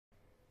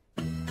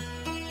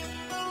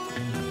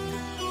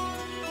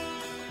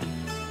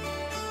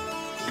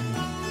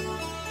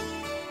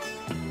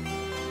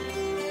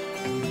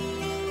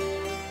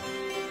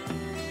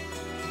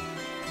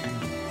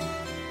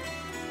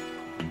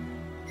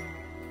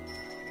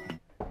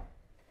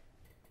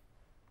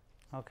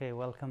Okay,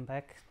 welcome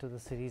back to the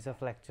series of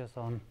lectures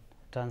on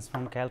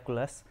transform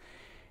calculus.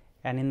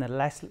 And in the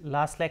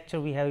last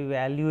lecture, we have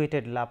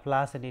evaluated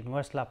Laplace and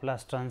inverse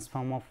Laplace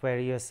transform of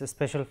various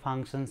special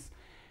functions,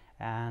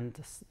 and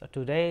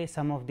today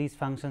some of these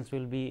functions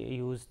will be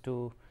used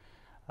to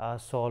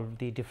solve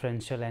the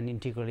differential and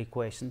integral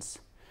equations.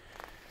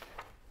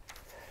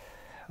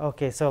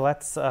 Okay, so let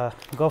us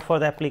go for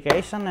the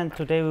application, and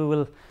today we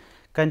will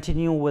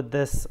continue with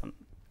this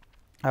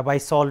by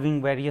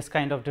solving various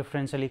kind of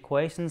differential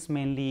equations,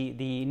 mainly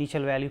the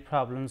initial value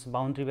problems,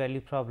 boundary value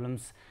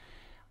problems,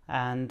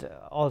 and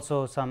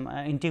also some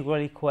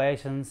integral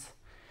equations.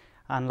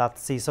 And let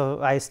us see.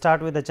 So, I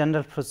start with the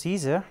general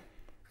procedure.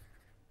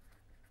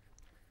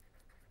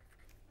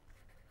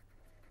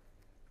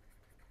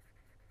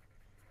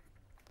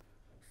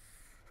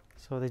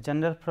 So, the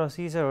general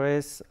procedure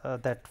is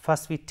that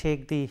first we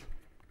take the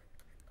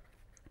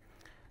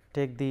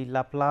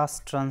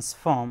Laplace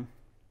transform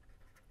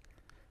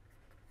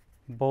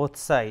both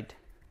side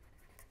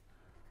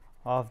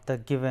of the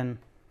given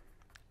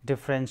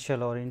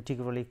differential or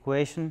integral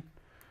equation,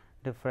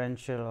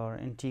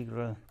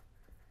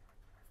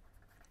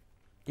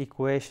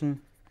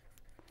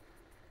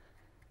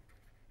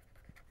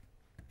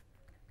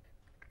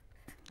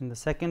 In the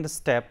second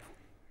step,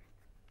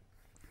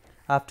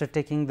 after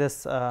taking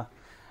this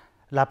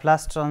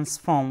Laplace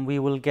transform, we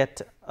will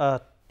get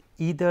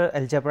either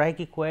algebraic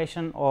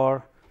equation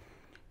or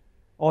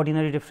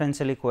ordinary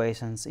differential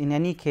equations. In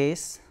any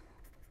case,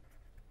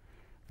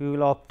 we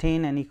will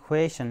obtain an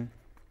equation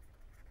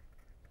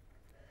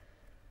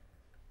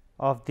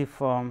of the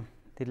form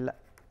the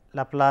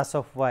Laplace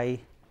of y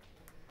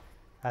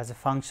as a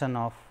function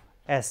of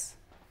s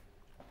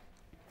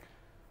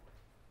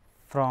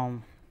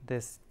from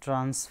this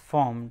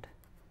transformed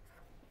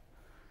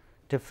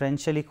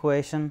differential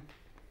equation,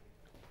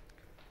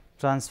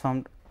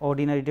 transformed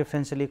ordinary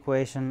differential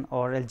equation,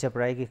 or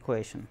algebraic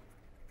equation.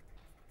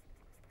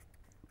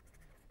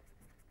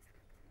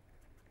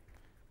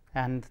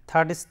 And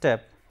third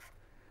step,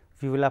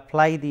 we will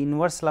apply the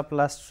inverse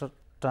Laplace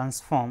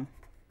transform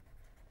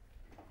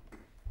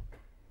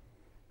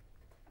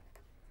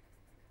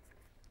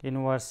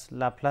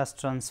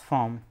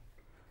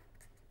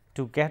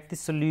to get the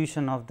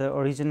solution of the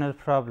original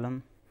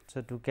problem.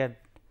 So, to get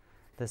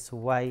this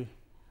y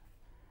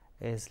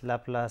is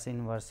Laplace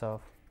inverse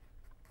of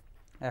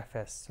f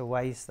s. So,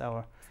 y is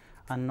our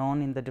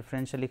unknown in the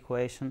differential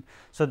equation.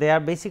 So, there are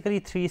basically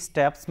three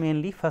steps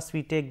mainly. First,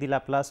 we take the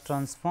Laplace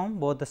transform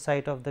both the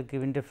side of the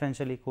given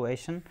differential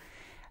equation,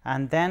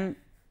 and then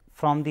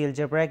from the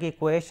algebraic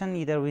equation,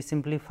 either we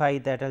simplify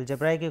that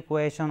algebraic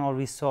equation or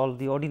we solve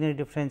the ordinary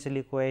differential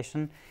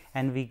equation,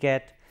 and we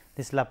get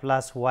this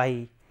Laplace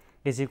y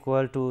is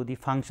equal to the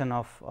function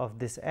of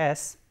this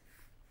s,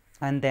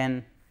 and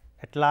then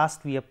at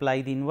last we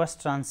apply the inverse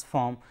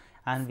transform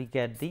and we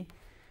get the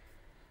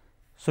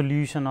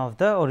solution of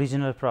the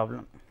original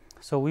problem.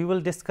 So, we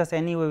will discuss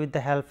anyway with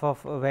the help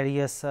of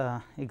various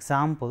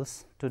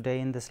examples today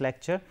in this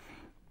lecture.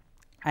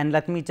 And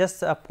let me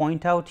just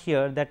point out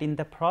here that in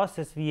the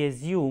process we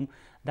assume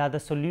that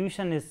the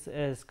solution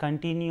is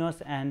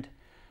continuous and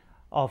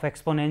of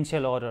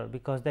exponential order,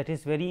 because that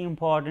is very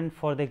important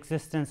for the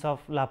existence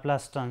of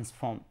Laplace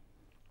transform.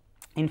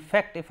 In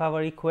fact, if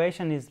our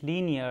equation is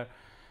linear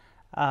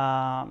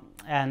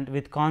and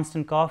with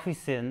constant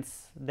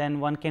coefficients, then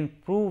one can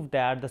prove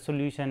that the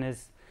solution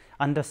is,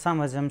 under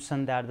some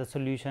assumption that the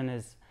solution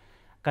is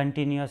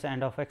continuous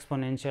and of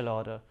exponential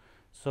order.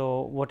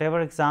 So, whatever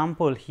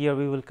example here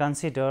we will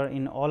consider,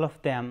 in all of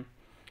them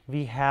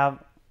we have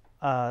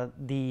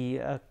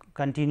the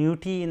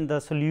continuity in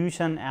the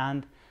solution,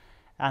 and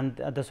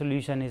the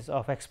solution is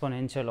of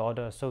exponential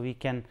order. So, we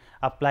can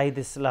apply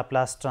this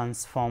Laplace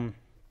transform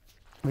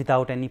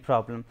without any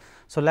problem.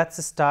 So, let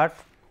us start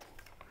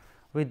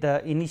with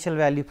the initial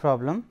value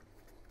problem.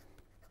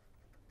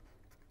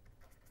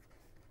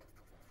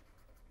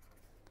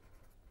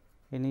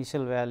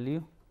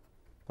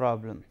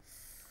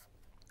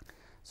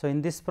 So,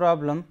 in this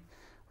problem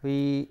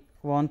we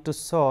want to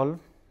solve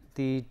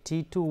the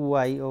t 2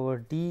 y over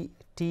d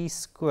t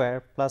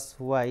square plus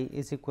y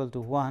is equal to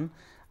 1,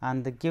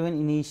 and the given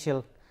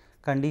initial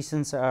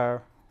conditions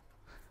are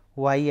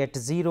y at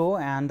 0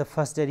 and the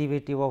first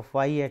derivative of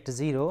y at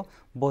 0,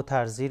 both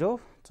are 0.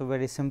 So,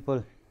 very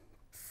simple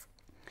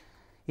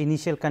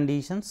initial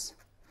conditions.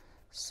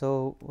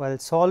 So, while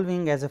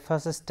solving, as a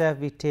first step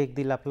we take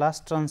the Laplace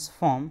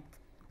transform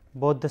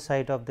both the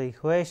side of the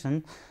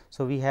equation.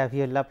 So, we have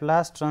here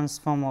Laplace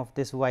transform of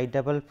this y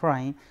double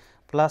prime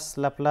plus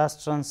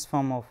Laplace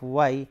transform of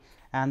y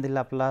and the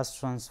Laplace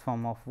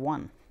transform of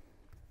 1.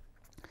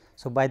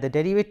 So, by the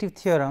derivative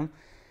theorem,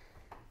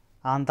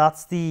 and that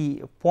is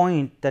the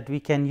point that we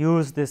can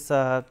use this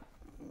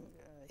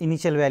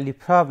initial value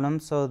problem.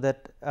 So,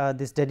 that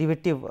this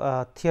derivative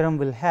theorem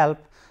will help.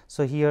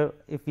 So, here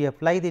if we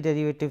apply the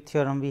derivative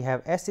theorem, we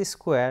have s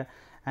square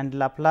and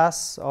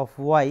Laplace of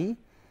y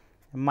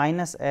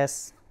minus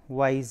s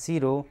y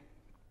 0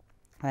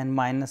 and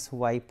minus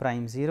y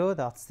prime 0,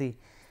 that is the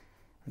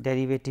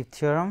derivative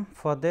theorem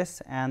for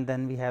this, and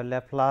then we have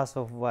Laplace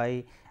of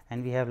y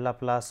and we have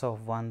Laplace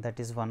of 1, that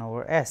is 1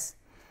 over s.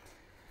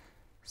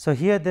 So,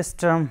 here this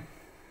term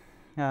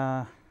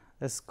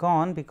is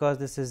gone because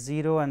this is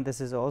 0 and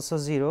this is also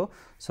 0.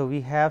 So,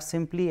 we have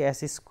simply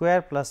s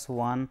square plus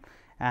 1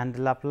 and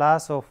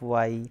Laplace of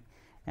y,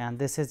 and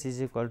this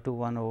is equal to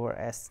 1 over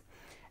s.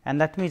 And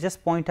let me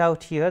just point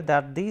out here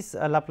that this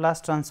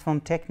Laplace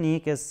transform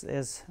technique is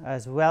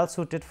as well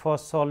suited for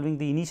solving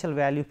the initial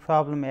value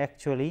problem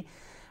actually,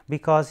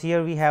 because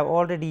here we have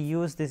already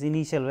used these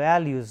initial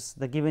values,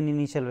 the given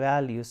initial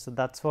values. So,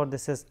 that is what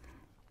this is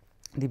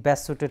the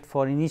best suited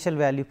for initial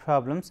value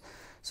problems.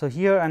 So,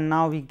 here and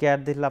now we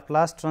get the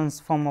Laplace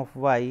transform of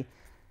y.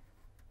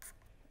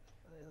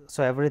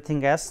 So,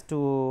 everything s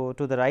to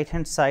the right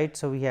hand side.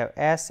 So, we have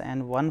s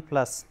and 1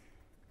 plus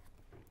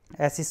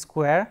s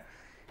square,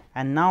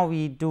 and now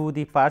we do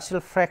the partial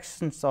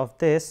fractions of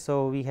this.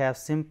 So, we have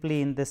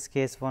simply in this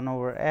case 1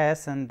 over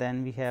s, and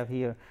then we have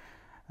here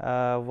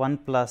 1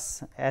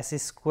 plus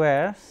s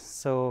square.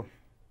 So,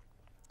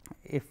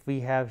 if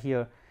we have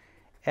here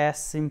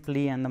s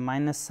simply and the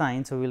minus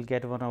sign, so we will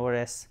get 1 over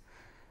s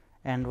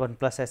and 1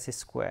 plus s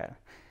square.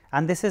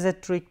 And this is a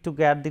trick to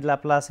get the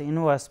Laplace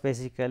inverse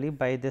basically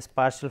by this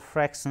partial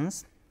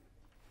fractions.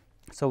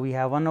 So, we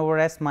have 1 over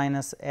s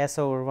minus s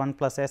over 1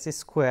 plus s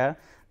square,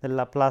 the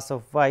Laplace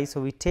of y.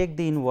 So, we take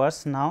the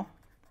inverse now,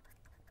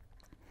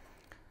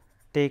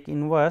 take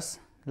inverse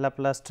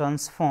Laplace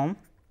transform,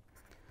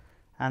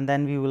 and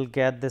then we will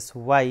get this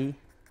y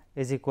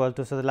is equal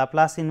to. So, the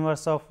Laplace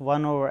inverse of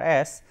 1 over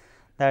s,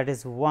 that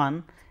is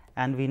 1,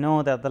 and we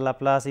know that the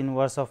Laplace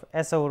inverse of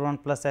s over 1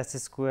 plus s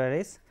square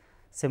is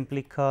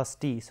simply cos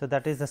t. So,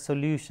 that is the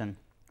solution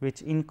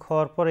which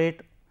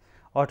incorporate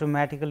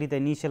automatically the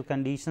initial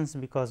conditions,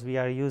 because we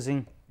are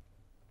using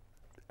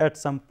at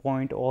some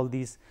point all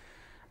these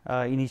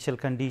initial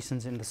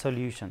conditions in the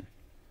solution.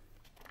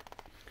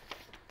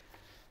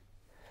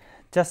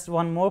 Just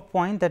one more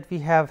point, that we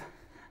have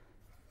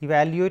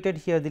evaluated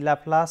here the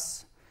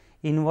Laplace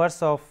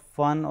inverse of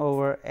 1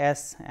 over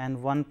s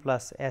and 1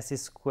 plus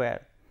s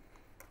square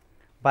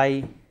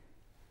by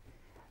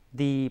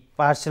the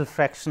partial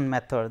fraction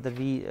method, that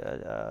we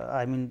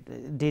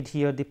did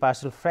here the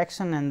partial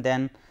fraction and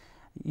then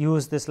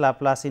use this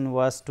Laplace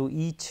inverse to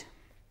each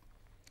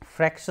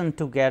fraction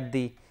to get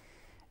the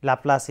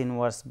Laplace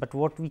inverse. But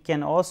what we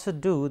can also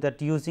do,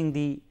 that using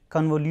the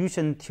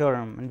convolution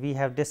theorem, and we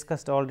have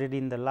discussed already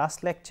in the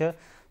last lecture.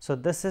 So,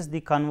 this is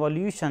the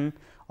convolution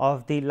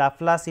of the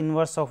Laplace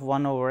inverse of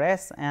 1 over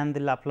s and the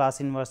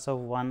Laplace inverse of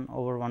 1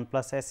 over 1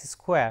 plus s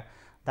square,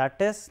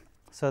 that is.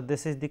 So,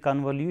 this is the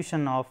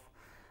convolution of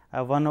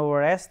 1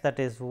 over s, that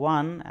is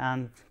 1,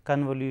 and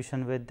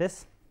convolution with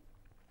this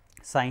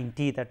sin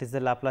t, that is the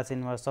Laplace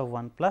inverse of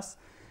 1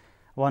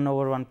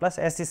 over 1 plus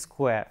s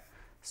square.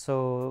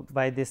 So,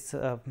 by this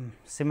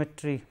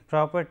symmetry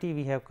property,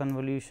 we have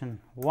convolution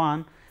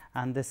 1,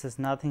 and this is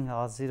nothing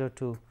else 0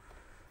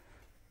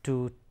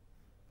 to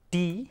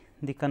t,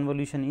 the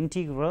convolution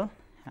integral,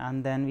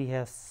 and then we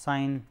have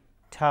sin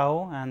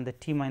tau and the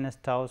t minus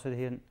tau. So,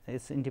 here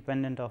is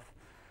independent of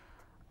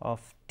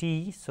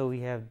t. So, we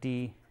have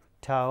d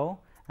tau,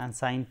 and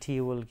sin t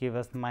will give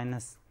us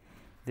minus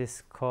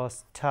this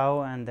cos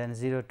tau and then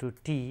 0 to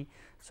t.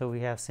 So,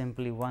 we have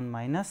simply 1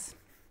 minus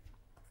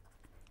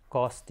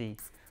cos t,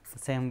 the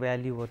same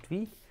value what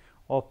we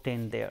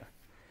obtained there.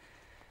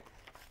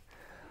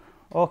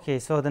 Okay,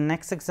 so, the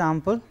next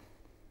example,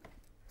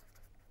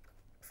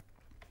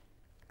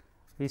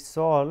 we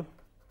solve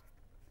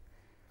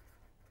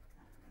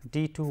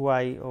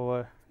d2y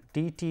over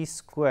dt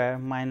square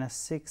minus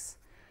 6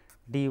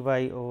 dy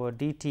over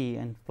dt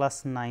and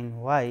plus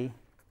 9y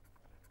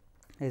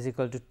is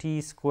equal to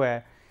t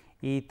square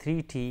e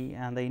 3t,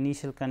 and the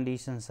initial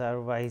conditions are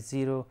y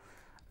 0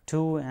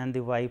 2 and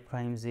the y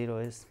prime 0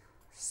 is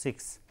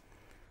 6.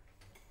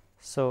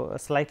 So,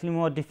 slightly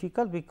more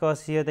difficult,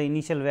 because here the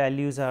initial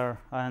values are,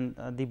 and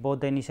both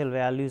the initial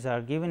values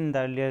are given. In the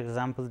earlier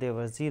example they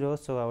were 0.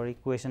 So, our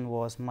equation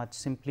was much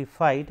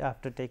simplified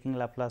after taking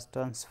Laplace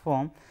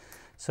transform.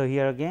 So,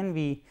 here again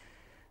we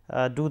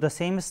do the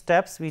same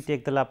steps. We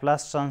take the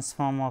Laplace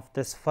transform of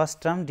this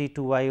first term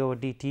d2y over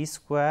dt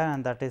square,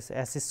 and that is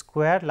s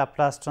square.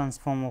 Laplace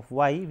transform of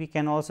y we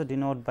can also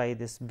denote by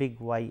this big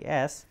Y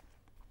s,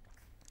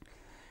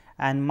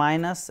 and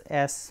minus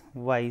s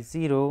y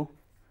 0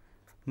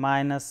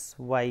 minus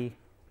y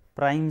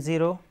prime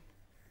 0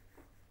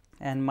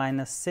 and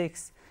minus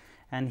 6,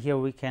 and here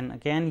we can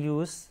again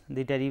use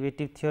the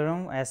derivative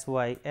theorem s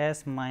y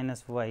s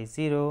minus y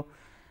 0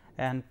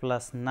 and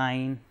plus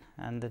 9,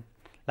 and the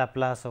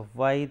Laplace of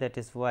y, that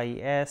is y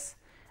s,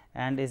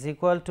 and is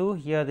equal to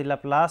here the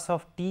Laplace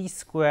of t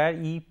square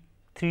e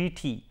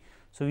 3t.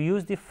 So, we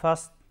use the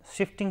first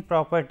shifting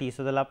property.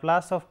 So, the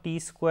Laplace of t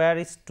square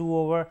is 2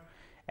 over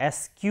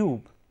s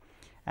cube,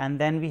 and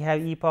then we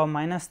have e power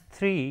minus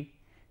 3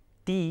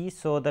 t.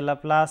 So, the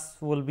Laplace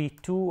will be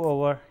 2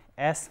 over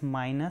s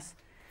minus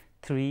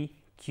 3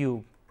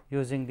 cube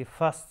using the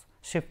first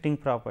shifting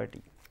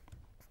property.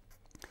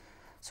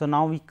 So,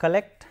 now we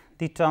collect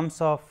the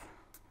terms of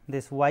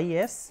this y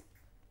s.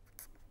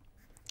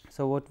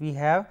 So, what we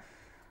have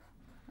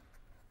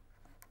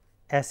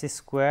s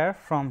square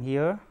from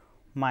here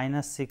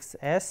minus 6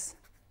 s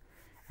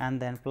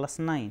and then plus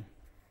 9.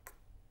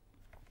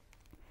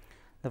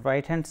 The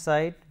right hand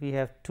side we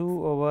have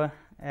 2 over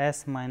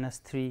s minus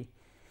 3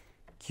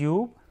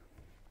 cube,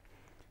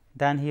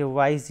 then here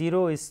y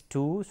 0 is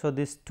 2. So,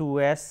 this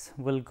 2 s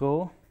will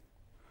go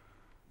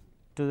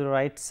to the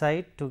right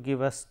side to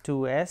give us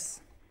 2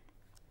 s.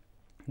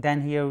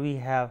 Then here we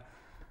have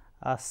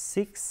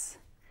 6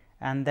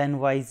 and then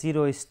y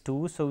 0 is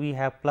 2. So, we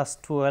have plus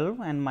 12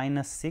 and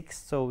minus 6.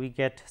 So, we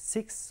get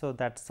 6. So,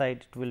 that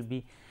side it will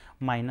be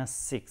minus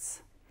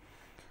 6.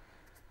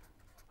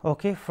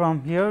 Okay,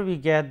 from here we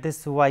get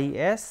this y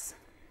s,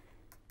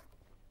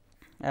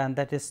 and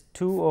that is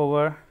 2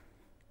 over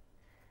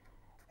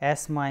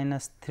s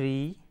minus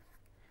 3.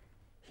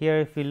 Here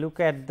if we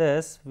look at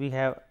this, we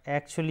have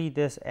actually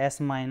this s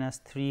minus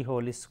 3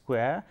 whole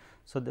square.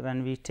 So,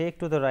 when we take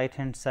to the right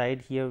hand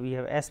side, here we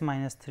have s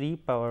minus 3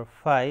 power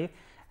 5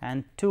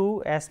 and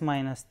 2 s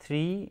minus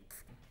 3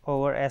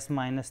 over s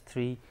minus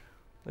 3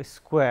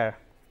 square.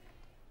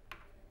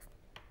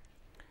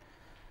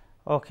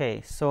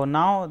 Okay, so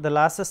now the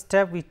last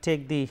step, we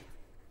take the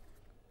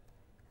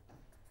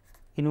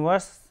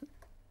inverse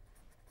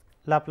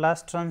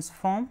Laplace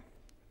transform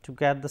to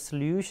get the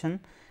solution,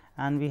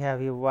 and we have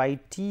here y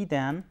t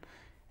then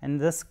in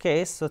this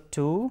case. So,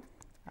 2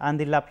 and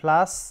the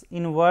Laplace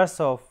inverse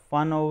of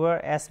 1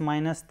 over s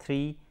minus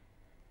 3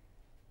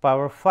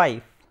 power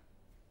 5.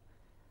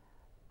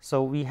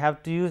 So, we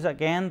have to use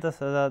again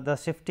the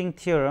shifting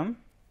theorem,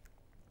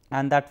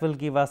 and that will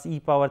give us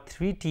e power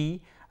 3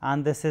 t,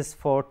 and this is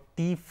for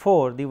t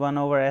 4, the 1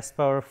 over s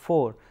power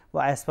 4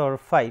 s power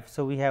 5.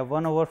 So, we have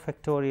 1 over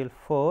factorial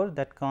 4,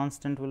 that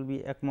constant will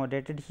be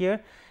accommodated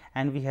here,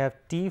 and we have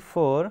t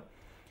 4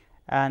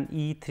 and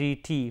e 3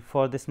 t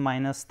for this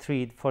minus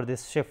 3 for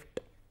this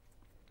shift.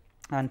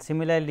 And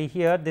similarly,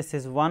 here this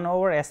is 1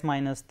 over s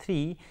minus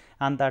 3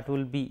 and that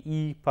will be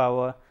e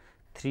power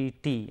 3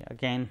 t,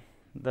 again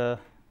the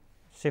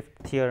shift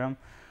theorem,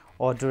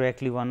 or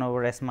directly 1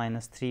 over s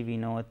minus 3, we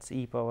know it is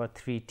e power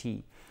 3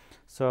 t.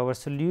 So, our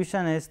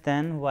solution is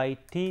then y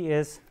t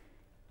is,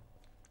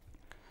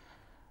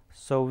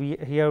 so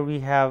here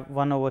we have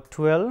 1 over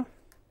 12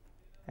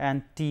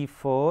 and t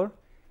 4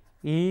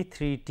 e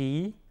 3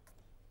 t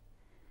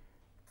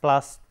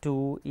plus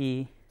 2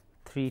 e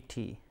 3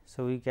 t.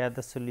 So, we get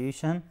the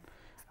solution.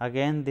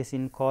 Again this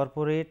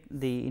incorporate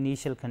the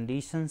initial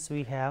conditions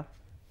we have.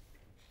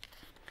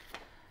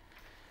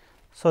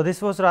 So,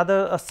 this was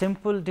rather a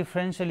simple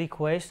differential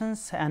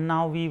equations, and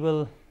now we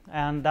will,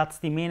 and that is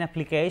the main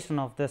application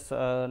of this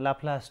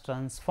Laplace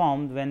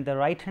transform. When the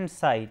right hand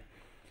side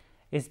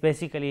is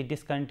basically a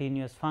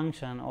discontinuous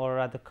function or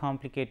rather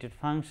complicated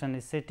function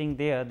is sitting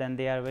there, then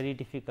they are very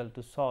difficult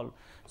to solve.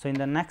 So, in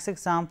the next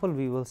example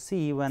we will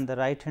see when the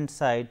right hand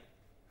side,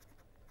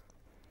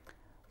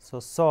 so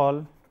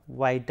solve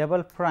y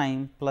double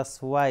prime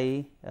plus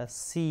y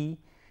c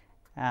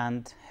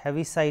and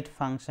heaviside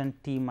function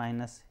t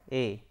minus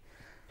a.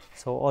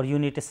 So, or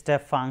unit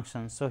step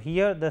function. So,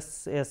 here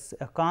this is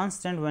a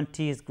constant when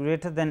t is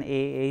greater than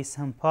a is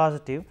some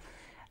positive,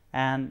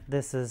 and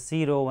this is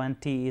 0 when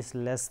t is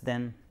less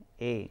than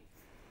a.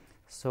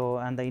 So,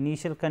 and the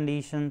initial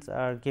conditions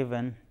are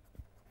given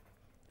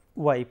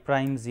y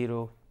prime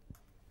 0,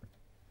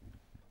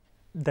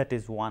 that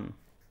is 1.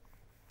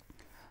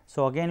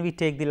 So, again we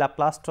take the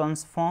Laplace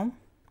transform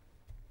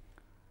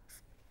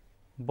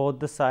both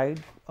the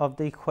side of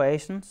the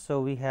equation.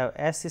 So, we have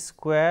s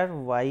square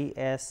y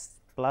s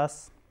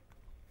plus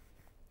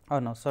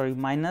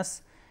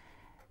minus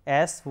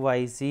s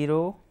y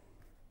 0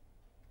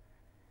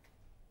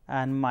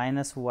 and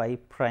minus y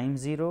prime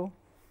 0.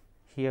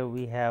 Here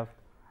we have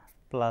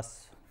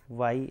plus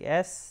y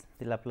s,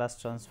 the Laplace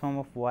transform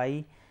of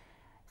y,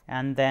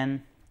 and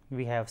then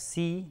we have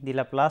c, the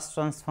Laplace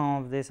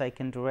transform of this I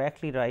can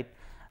directly write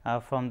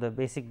from the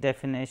basic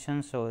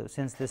definition. So,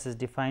 since this is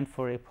defined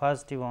for a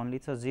positive only,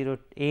 so 0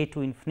 a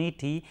to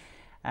infinity,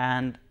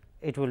 and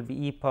it will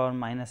be e power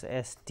minus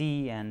s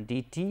t and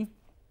d t.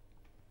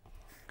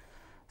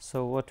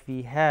 So, what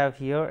we have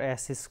here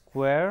s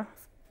square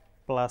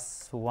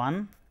plus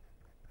 1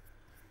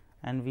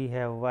 and we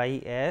have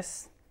y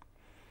s,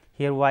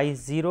 here y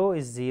 0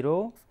 is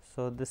 0.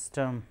 So, this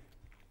term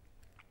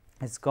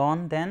is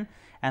gone then,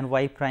 and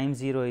y prime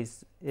 0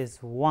 is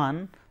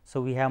 1. So,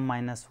 we have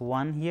minus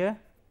 1 here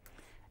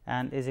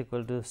and is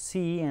equal to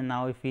c, and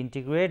now if we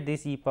integrate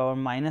this e power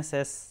minus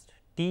s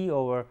t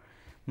over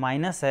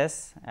minus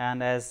s,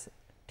 and as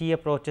t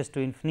approaches to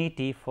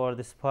infinity for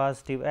this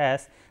positive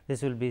s,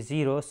 this will be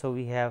 0. So,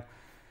 we have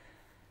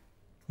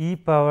e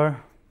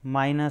power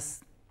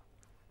minus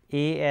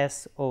a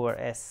s over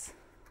s,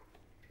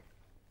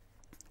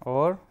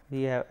 or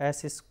we have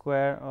s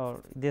square,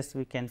 or this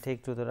we can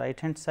take to the right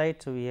hand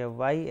side. So, we have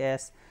y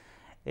s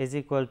is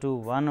equal to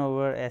 1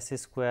 over s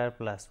square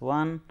plus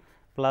 1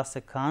 plus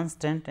a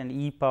constant and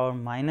e power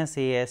minus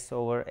a s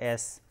over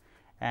s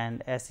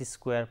and s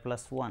square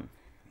plus 1.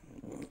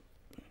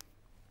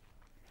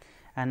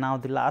 And now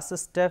the last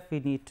step, we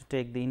need to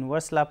take the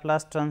inverse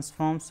Laplace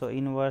transform. So,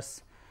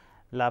 inverse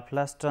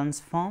Laplace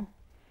transform,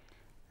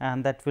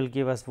 and that will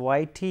give us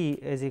y t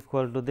is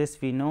equal to this,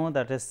 we know,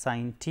 that is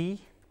sin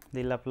t,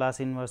 the Laplace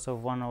inverse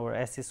of 1 over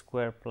s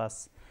square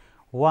plus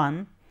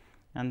 1,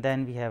 and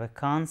then we have a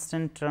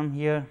constant term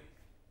here,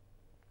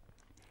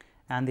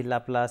 and the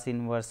Laplace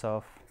inverse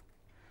of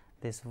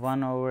this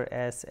 1 over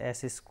s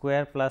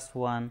square plus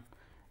 1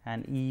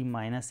 and e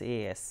minus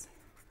a s.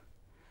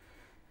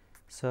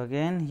 So,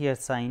 again here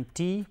sin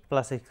t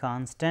plus a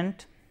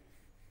constant,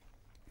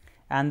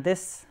 and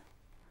this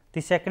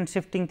the second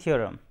shifting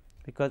theorem,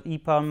 because e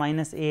power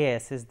minus a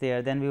s is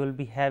there, then we will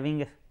be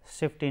having a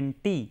shift in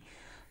t.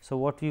 So,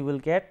 what we will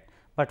get,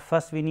 but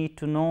first we need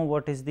to know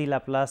what is the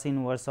Laplace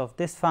inverse of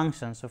this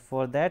function. So,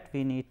 for that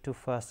we need to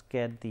first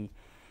get the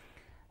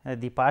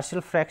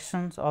partial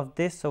fractions of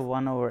this. So,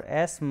 1 over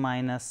s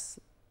minus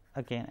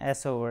again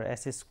s over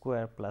s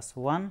square plus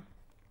 1,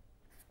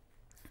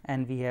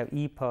 and we have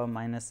e power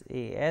minus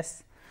a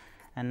s,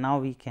 and now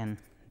we can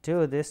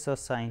do this. So,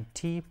 sin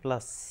t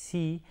plus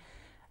c,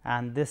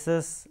 and this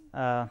is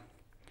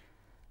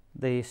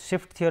the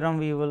shift theorem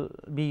we will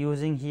be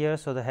using here.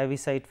 So, the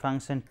Heaviside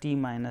function t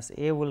minus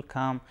a will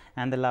come,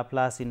 and the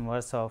Laplace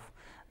inverse of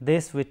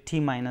this with t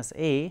minus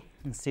a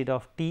instead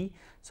of t.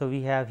 So,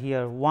 we have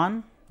here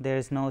 1, there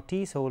is no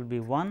t. So, will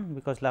be 1,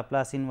 because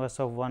Laplace inverse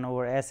of 1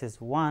 over s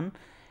is 1,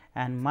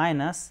 and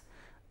minus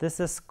this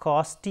is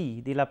cos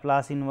t, the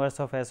Laplace inverse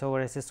of s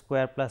over s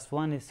square plus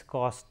 1 is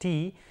cos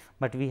t,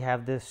 but we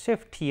have this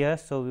shift here.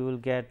 So, we will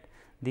get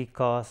the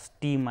cos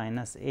t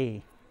minus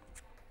a.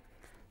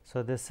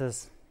 So, this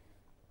is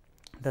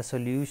the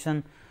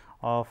solution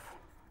of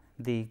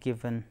the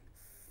given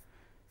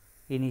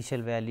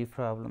initial value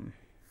problem.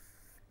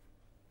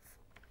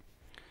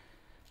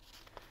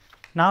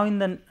 Now, in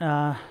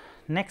the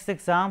next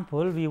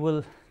example, we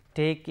will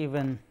take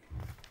even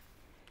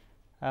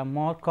a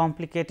more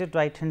complicated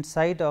right hand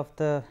side of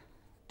the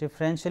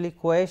differential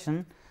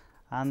equation,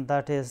 and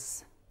that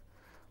is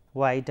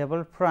y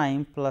double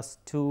prime plus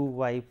 2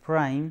 y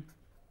prime,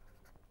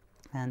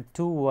 and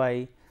 2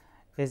 y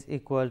is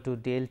equal to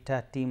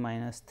delta t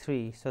minus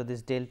 3. So,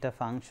 this delta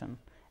function,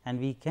 and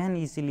we can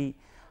easily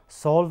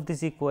solve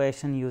this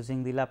equation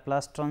using the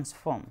Laplace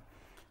transform.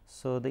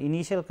 So, the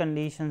initial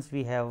conditions,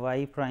 we have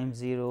y prime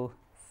 0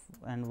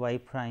 and y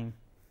prime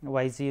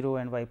y 0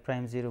 and y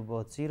prime 0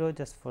 both 0,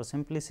 just for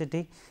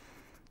simplicity,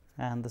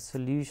 and the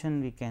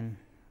solution we can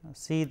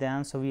see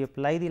then. So, we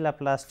apply the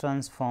Laplace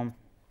transform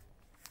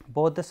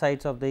both the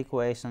sides of the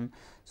equation.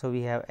 So,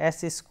 we have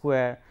s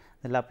square,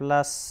 the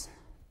Laplace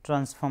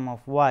transform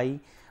of y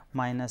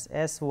minus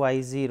s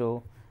y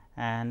 0,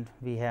 and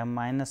we have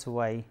minus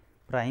y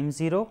prime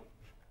 0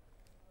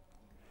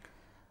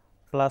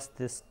 plus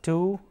this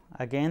 2,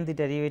 again the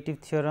derivative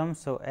theorem.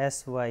 So,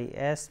 s y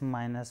s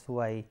minus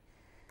y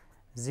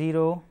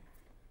 0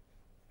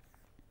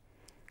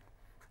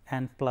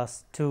 and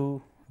plus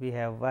 2, we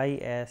have y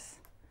s,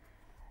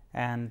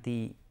 and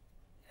the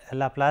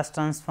Laplace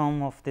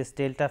transform of this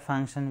delta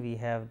function we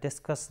have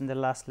discussed in the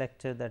last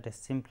lecture, that is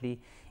simply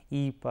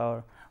e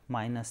power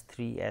minus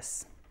 3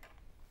 s.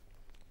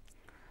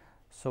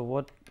 So,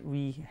 what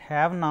we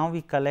have now,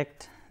 we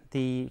collect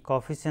the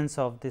coefficients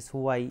of this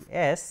y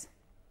s.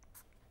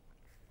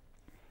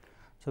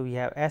 So, we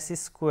have s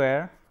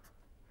square,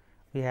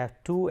 we have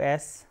 2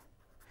 s,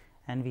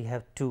 and we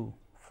have 2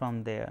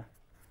 from there,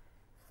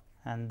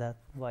 and that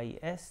y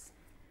s.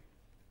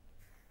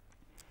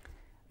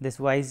 This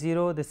y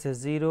 0, this is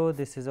 0,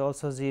 this is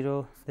also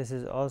 0, this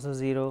is also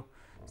 0.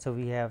 So,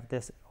 we have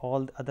this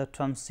all other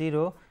terms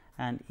 0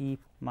 and e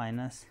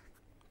minus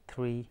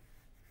 3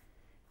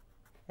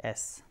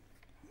 s.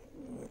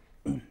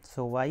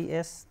 So, y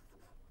s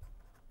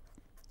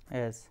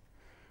is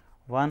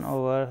 1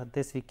 over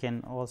this, we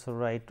can also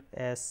write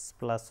s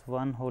plus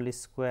 1 whole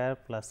square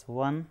plus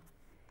 1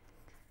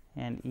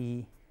 and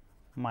e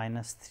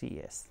minus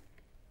 3 s.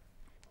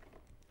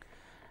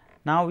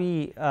 Now,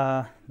 we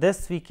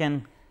this we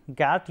can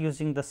get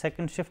using the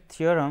second shift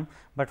theorem,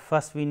 but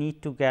first we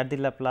need to get the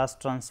Laplace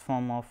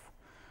transform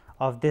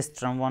of this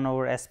term 1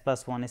 over s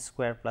plus 1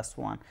 square plus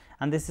 1,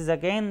 and this is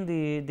again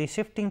the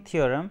shifting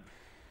theorem,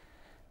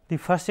 the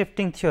first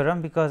shifting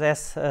theorem, because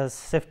s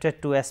is shifted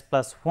to s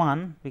plus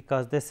 1,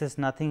 because this is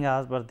nothing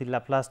else but the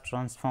Laplace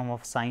transform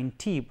of sin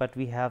t, but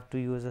we have to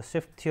use a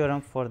shift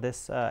theorem for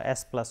this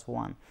s plus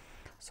 1.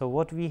 So,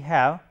 what we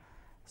have,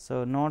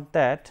 so note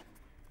that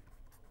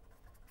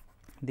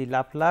the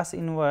Laplace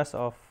inverse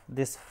of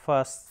this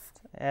first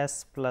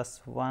s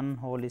plus 1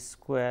 whole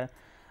square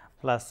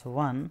plus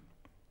 1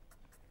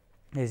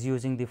 is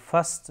using the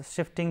first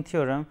shifting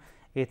theorem,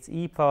 it is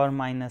e power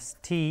minus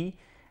t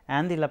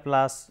and the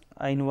Laplace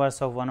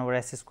inverse of 1 over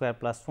s square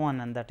plus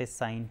 1, and that is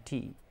sin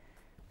t.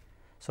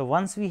 So,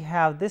 once we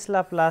have this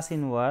Laplace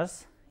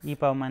inverse e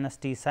power minus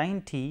t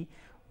sin t,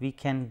 we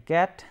can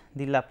get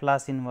the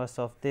Laplace inverse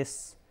of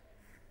this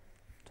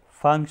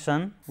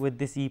function with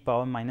this e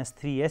power minus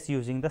 3 s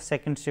using the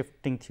second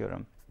shifting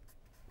theorem.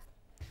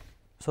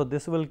 So,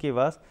 this will give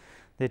us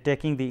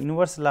taking the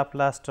inverse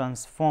Laplace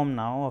transform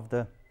now of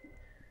the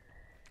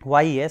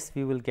y(s),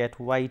 we will get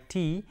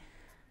y(t),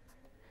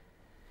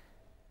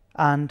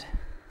 and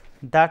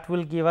that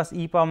will give us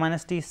e power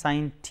minus t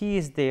sin t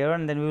is there,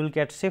 and then we will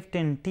get shift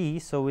in t.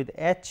 So, with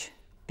h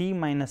t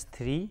minus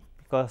 3,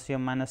 because your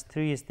minus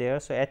 3 is there.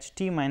 So, h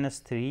t minus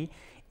 3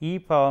 e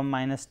power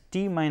minus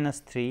t minus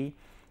 3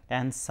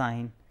 and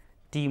sin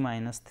t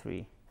minus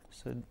 3.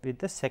 So, with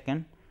the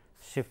second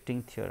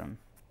shifting theorem,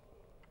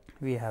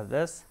 we have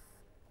this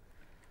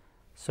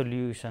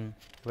solution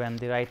when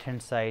the right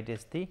hand side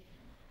is the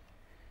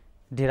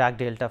Dirac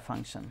delta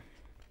function.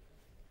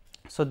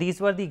 So, these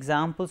were the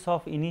examples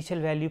of initial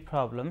value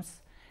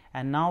problems,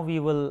 and now we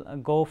will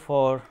go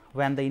for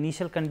when the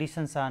initial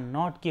conditions are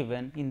not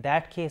given. In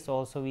that case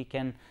also we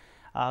can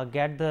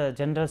get the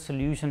general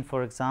solution.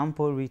 For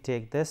example, we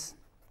take this.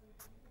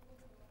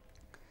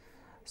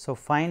 So,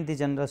 find the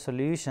general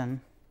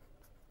solution.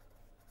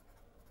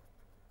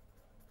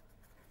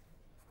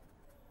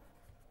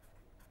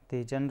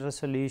 The general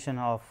solution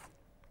of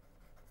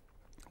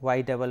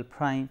y double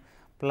prime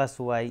plus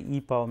y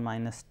e power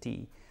minus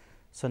t.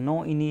 So,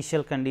 no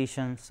initial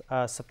conditions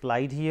are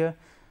supplied here.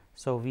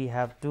 So, we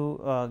have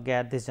to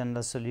get this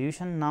general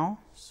solution now.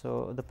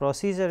 So, the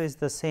procedure is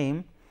the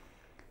same.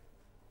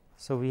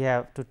 So, we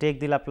have to take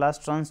the Laplace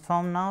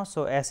transform now.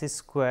 So, s is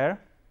square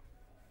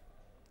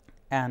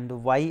and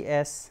y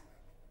s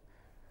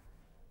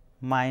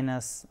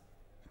minus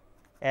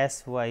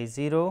s y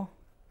 0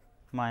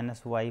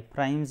 minus y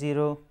prime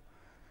 0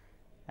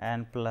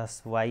 and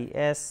plus y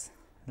s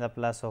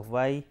Laplace of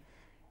y,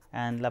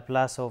 and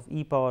Laplace of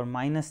e power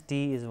minus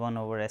t is 1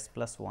 over s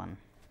plus 1.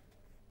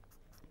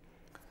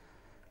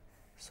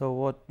 So,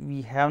 what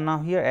we have now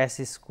here, s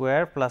is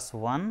square plus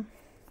 1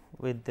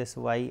 with this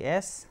y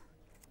s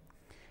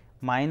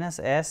minus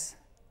s,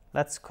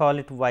 let us call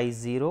it y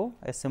 0,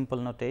 a simple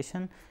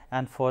notation,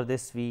 and for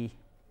this we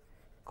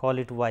call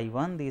it y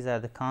 1, these are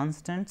the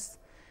constants,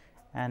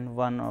 and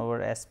 1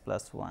 over s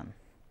plus 1.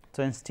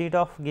 So, instead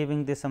of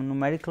giving this some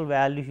numerical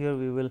value here,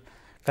 we will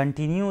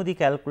continue the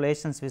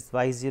calculations with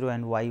y 0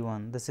 and y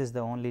 1. This is the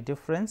only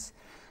difference,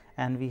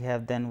 and we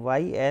have then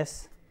y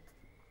s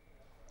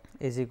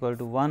is equal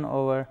to 1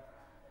 over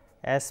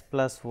s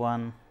plus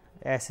 1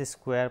 s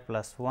square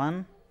plus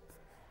 1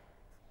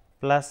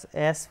 plus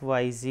s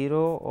y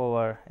 0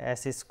 over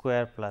s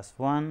square plus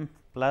 1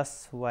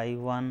 plus y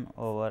 1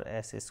 over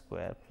s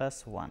square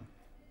plus 1,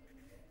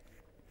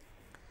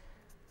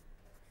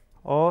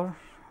 or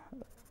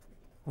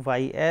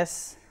y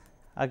s,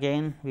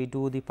 again we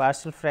do the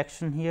partial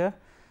fraction here.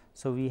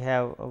 So, we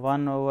have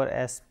 1 over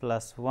s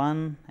plus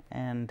 1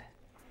 and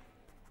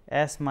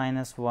s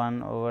minus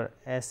 1 over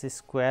s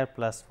square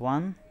plus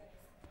 1.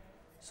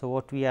 So,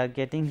 what we are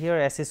getting here,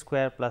 s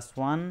square plus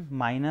 1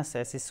 minus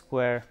s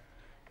square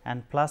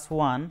and plus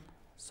 1.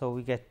 So,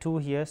 we get 2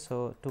 here.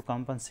 So, to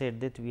compensate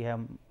that we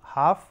have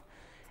half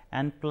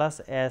and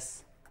plus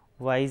s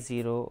y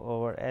 0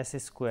 over s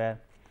square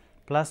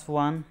plus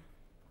 1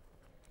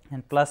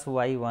 and plus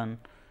y 1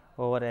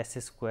 over s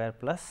square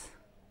plus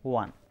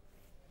 1.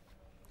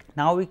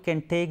 Now, we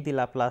can take the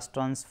Laplace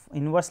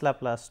inverse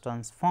Laplace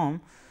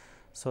transform.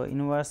 So,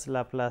 inverse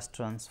Laplace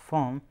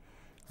transform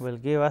will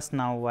give us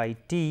now y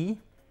t,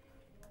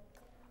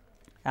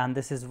 and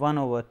this is 1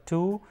 over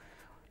 2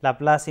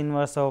 Laplace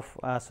inverse of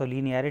so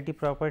linearity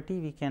property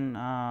we can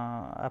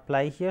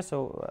apply here.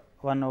 So,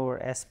 1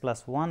 over s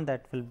plus 1,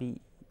 that will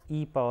be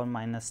e power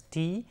minus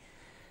t.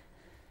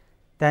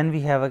 Then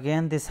we have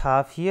again this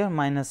half here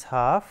minus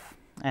half,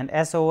 and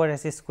s over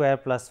s square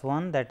plus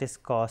 1, that is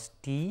cos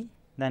t.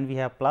 Then we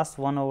have plus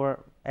 1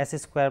 over s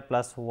square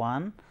plus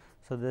 1.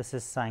 So, this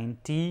is sin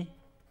t.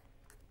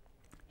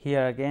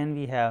 Here again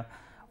we have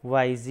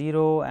y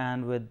 0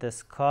 and with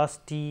this cos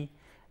t,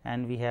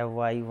 and we have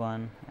y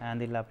 1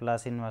 and the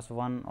Laplace inverse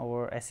 1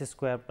 over s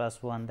square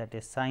plus 1, that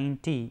is sin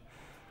t.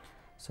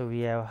 So,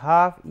 we have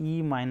half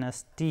e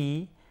minus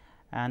t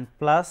and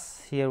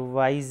plus here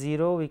y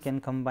 0, we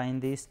can combine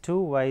these two,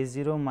 y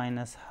 0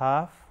 minus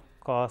half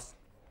cos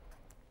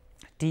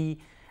t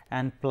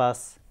and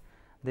plus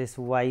this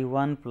y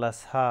 1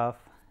 plus half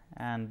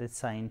and this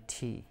sin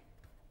t.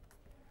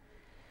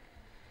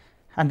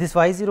 And this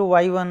y 0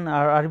 y 1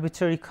 are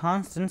arbitrary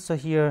constants. So,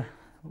 here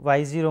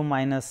y 0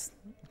 minus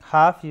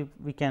half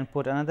we can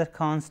put another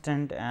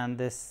constant, and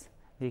this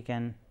we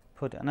can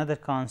put another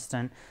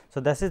constant. So,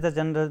 this is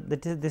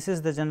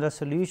the general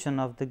solution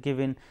of the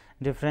given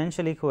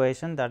differential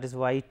equation, that is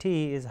y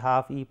t is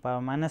half e power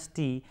minus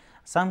t,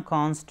 some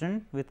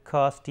constant with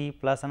cos t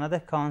plus another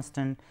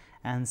constant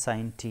and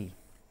sin t.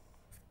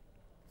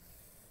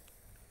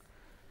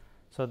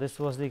 So, this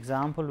was the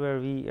example where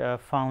we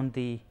found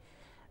the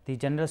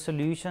general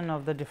solution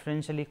of the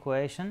differential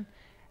equation,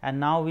 and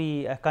now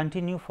we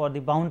continue for the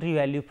boundary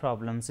value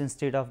problems.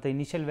 Instead of the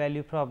initial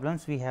value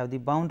problems, we have the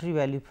boundary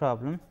value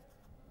problem.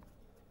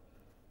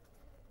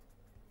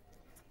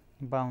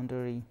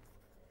 Boundary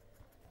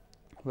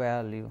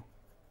value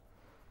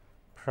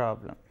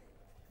problem.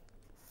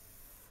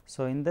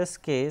 So, in this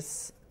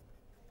case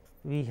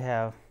we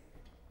have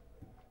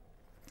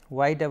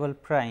y double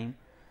prime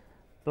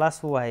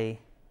plus y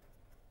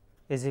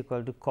is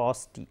equal to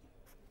cos t,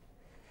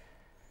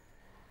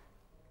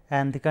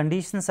 and the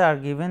conditions are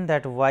given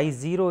that y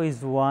 0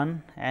 is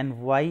 1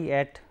 and y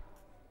at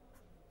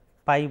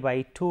pi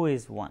by 2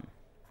 is 1.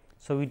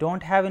 So, we do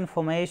not have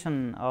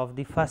information of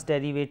the first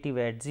derivative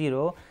at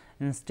 0,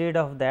 instead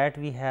of that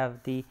we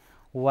have the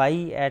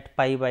y at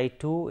pi by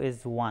 2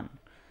 is 1.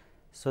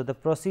 So, the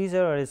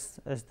procedure is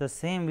the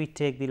same, we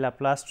take the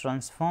Laplace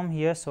transform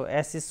here. So,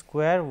 s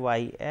square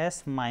y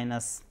s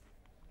minus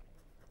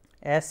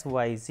s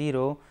y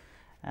 0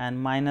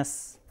 and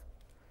minus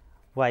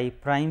y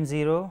prime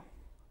 0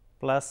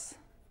 plus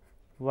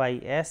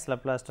y s,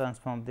 Laplace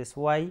transform of this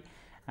y,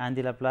 and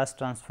the Laplace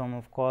transform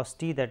of cos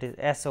t, that is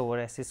s over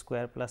s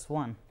square plus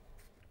 1.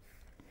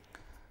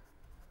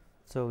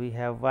 So, we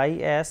have y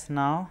s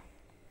now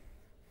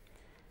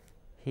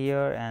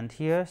here and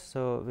here.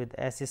 So, with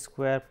s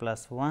square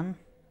plus 1,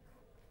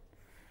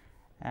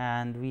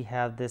 and we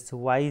have this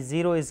y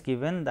 0 is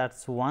given, that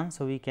is 1.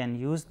 So, we can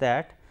use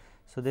that.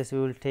 So, this we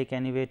will take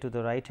anyway to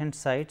the right hand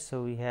side.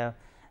 So, we have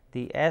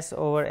the s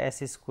over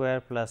s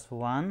square plus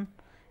 1,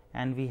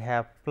 and we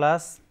have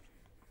plus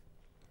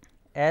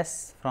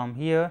s from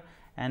here,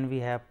 and we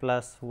have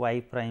plus y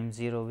prime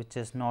 0, which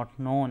is not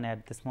known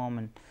at this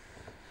moment.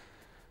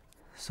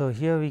 So,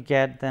 here we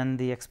get then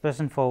the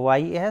expression for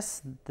y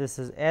s, this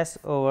is s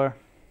over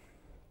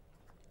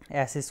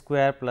s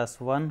square plus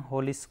 1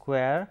 whole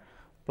square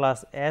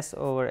plus s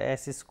over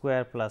s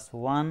square plus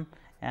 1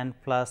 and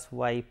plus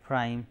y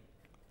prime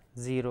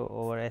 0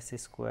 over s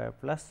square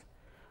plus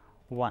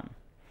 1.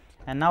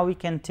 And now, we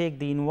can take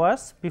the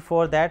inverse.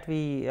 Before that,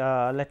 we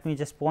let me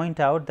just point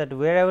out that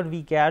wherever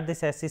we get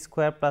this s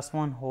square plus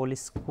 1 whole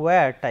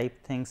square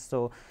type things.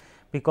 So,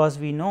 because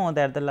we know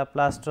that the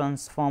Laplace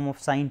transform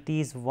of sin t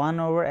is 1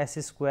 over s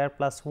square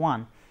plus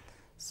 1.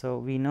 So,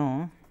 we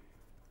know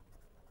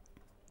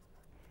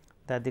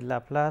that the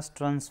Laplace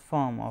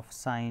transform of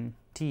sin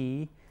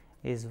t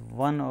is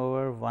 1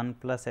 over 1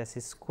 plus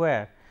s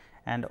square,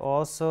 and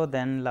also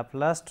then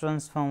Laplace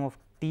transform of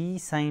t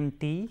sin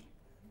t.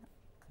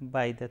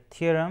 By the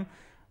theorem,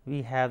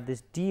 we have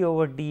this d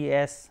over d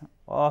s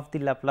of the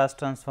Laplace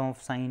transform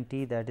of sin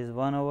t, that is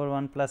 1 over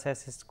 1 plus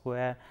s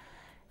square,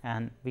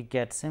 and we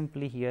get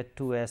simply here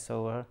 2 s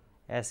over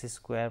s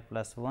square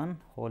plus 1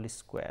 whole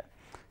square.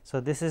 So,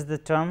 this is the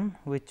term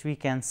which we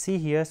can see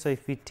here. So,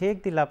 if we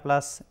take the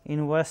Laplace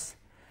inverse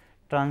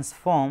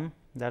transform,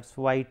 that is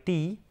y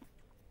t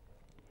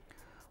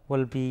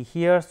will be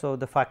here. So,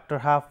 the factor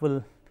half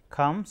will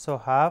come. So,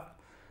 half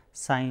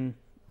sin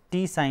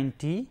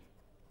t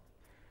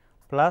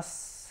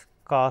plus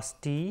cos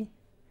t,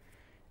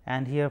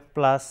 and here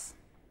plus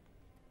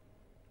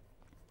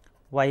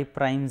y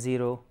prime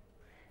 0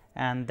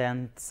 and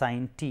then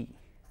sin t.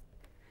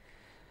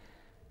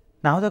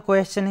 Now, the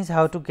question is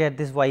how to get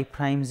this y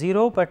prime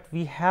 0, but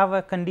we have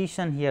a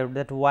condition here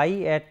that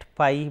y at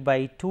pi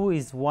by 2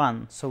 is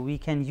 1. So, we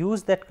can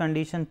use that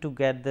condition to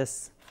get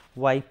this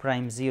y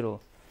prime 0.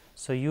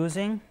 So,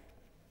 using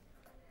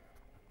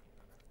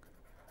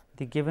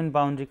the given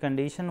boundary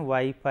condition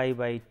y pi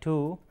by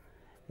 2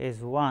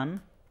 is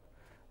 1,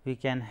 we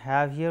can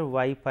have here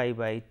y pi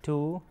by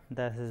 2,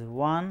 that is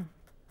 1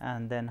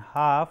 and then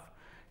half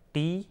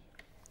t.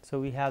 So,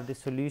 we have the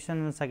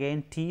solution once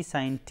again t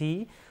sin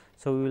t.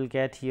 So, we will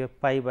get here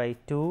pi by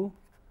 2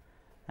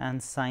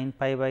 and sin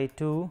pi by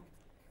 2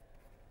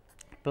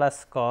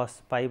 plus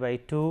cos pi by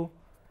 2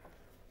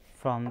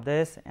 from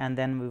this, and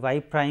then y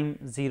prime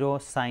 0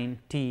 sin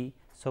t.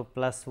 So,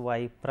 plus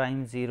y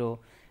prime 0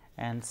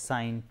 and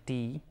sin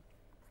t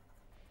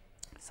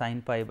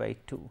sin pi by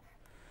 2.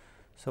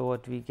 So,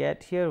 what we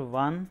get here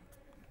 1,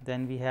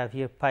 then we have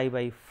here pi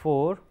by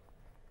 4,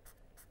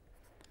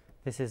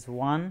 this is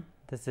 1,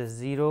 this is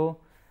 0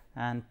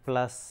 and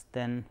plus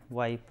then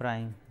y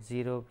prime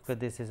 0, because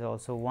this is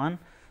also 1.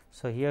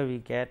 So, here we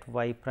get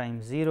y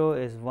prime 0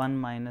 is 1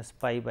 minus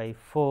pi by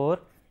 4,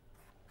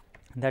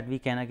 that we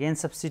can again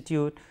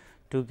substitute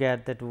to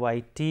get that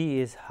y t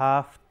is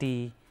half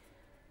t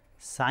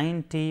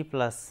sin t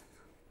plus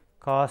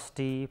cos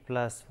t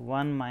plus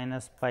 1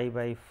 minus pi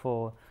by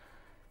 4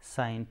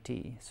 sin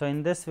t. So,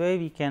 in this way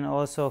we can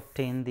also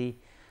obtain the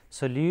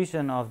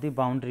solution of the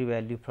boundary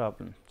value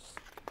problems.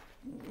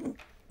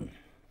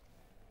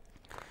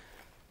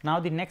 Now,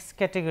 the next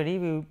category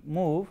we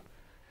move,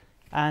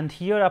 and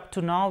here up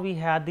to now we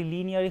had the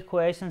linear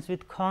equations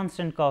with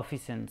constant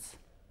coefficients.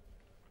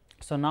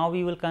 So, now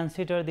we will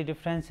consider the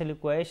differential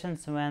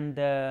equations when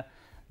the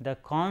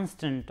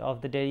constant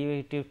of the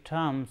derivative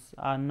terms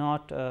are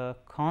not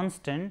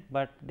constant,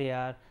 but they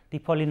are the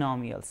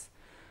polynomials.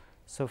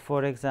 So,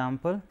 for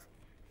example,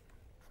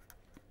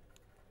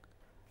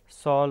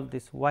 solve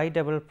this y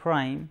double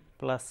prime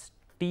plus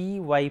t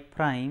y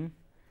prime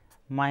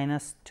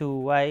minus 2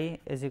 y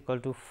is equal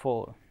to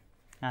 4,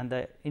 and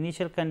the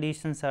initial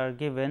conditions are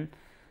given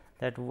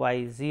that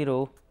y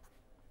 0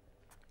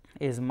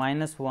 is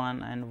minus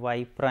 1 and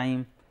y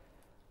prime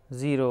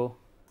 0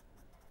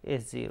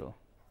 is 0.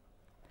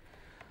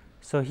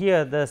 So,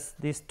 here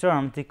these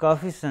terms, the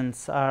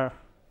coefficients are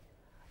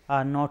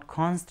are not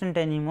constant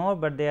anymore,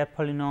 but they are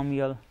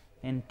polynomial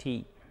in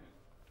T.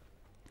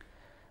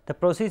 The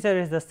procedure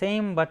is the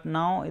same, but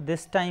now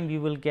this time we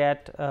will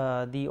get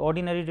the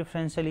ordinary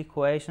differential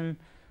equation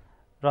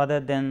rather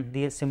than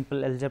the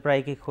simple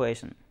algebraic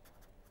equation.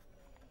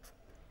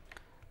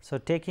 So,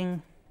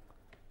 taking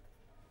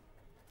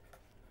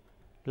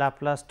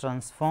Laplace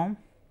transform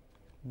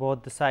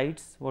both the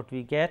sides, what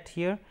we get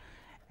here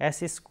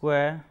s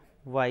square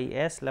y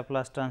s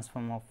Laplace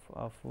transform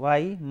of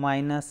y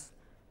minus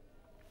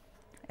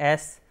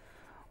s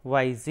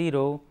y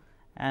 0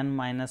 and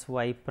minus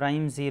y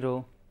prime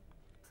 0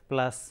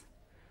 plus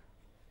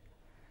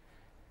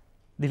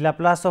the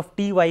Laplace of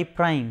t y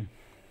prime,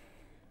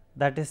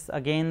 that is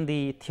again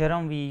the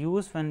theorem we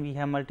use when we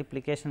have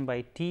multiplication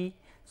by t.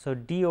 So,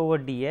 d over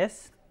d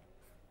s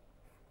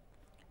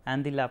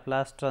and the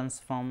Laplace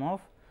transform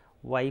of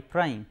y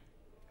prime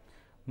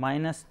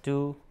minus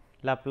 2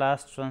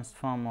 Laplace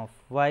transform of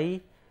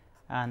y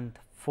and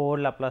 4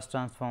 Laplace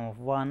transform of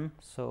 1.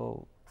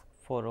 So,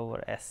 4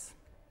 over s.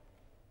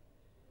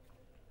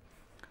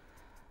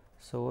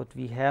 So, what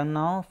we have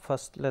now,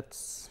 first let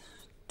us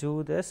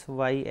do this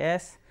y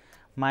s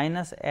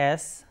minus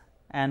s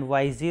and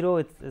y 0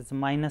 is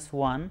minus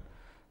 1.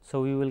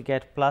 So, we will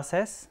get plus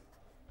s,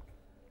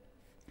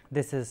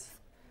 this is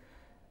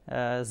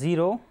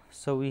 0.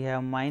 So, we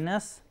have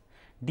minus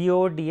d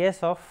over d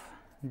s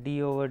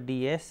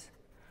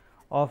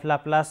of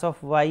Laplace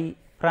of y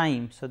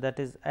prime. So, that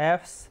is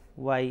f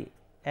y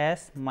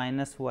s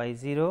minus y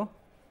 0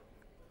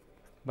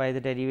 by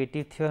the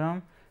derivative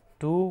theorem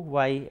 2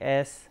 y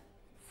s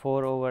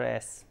 4 over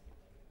s.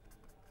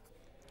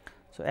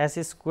 So, s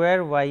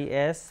square y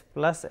s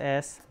plus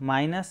s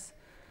minus,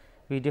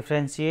 we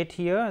differentiate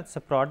here, it is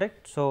a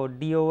product. So,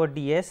 d over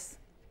d s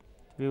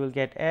we will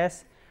get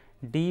s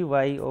dy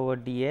over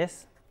d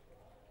s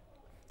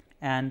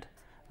and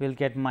we will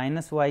get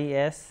minus y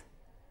s.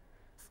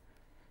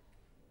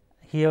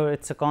 Here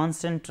it is a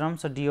constant term.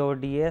 So, d over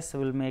d s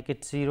will make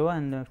it 0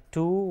 and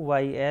 2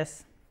 y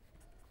s,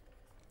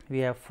 we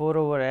have 4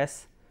 over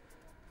s.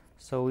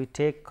 So, we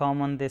take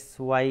common this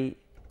y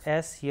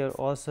s, here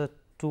also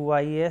 2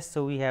 y s.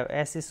 So, we have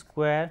s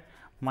square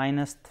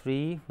minus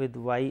 3 with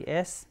y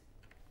s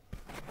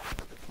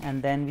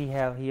and then we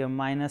have here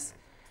minus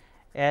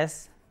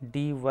s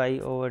dy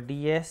over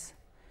d s,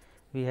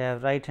 we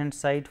have right hand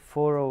side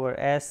 4 over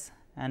s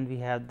and we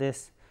have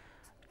this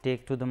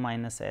take to the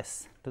minus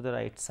s to the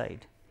right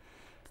side.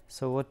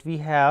 So, what we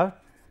have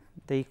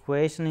the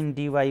equation in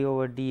dy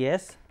over d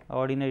s,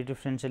 ordinary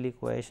differential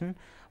equation,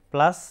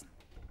 plus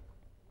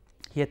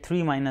here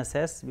 3 minus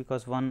s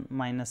because 1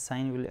 minus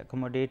sign will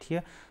accommodate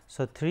here.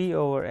 So, 3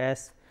 over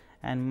s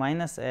and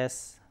minus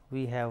s,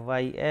 we have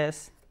y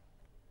s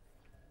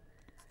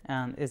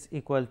and is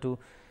equal to,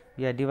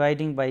 we are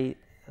dividing by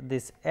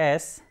this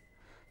s.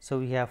 So,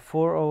 we have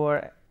 4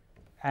 over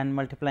and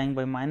multiplying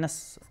by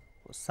minus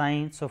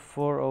sign. So,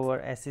 4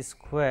 over s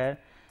square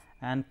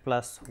and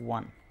plus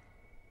 1.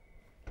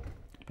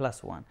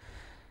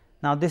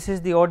 Now, this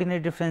is the ordinary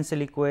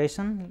differential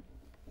equation,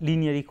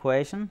 linear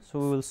equation. So,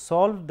 we will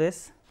solve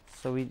this.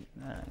 So, we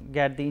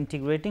get the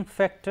integrating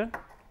factor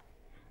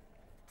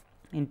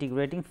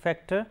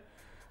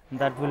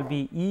that will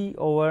be e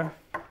over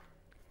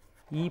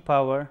e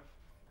power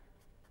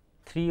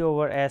 3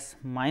 over s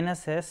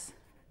minus s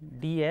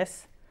d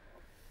s,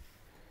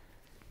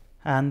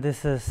 and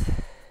this is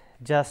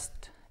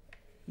just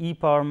e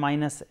power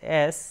minus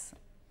s.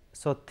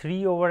 So,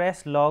 3 over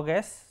s log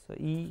s. So,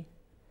 e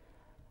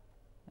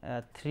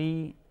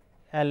 3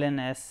 ln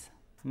s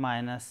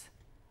minus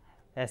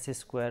s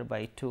square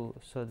by 2.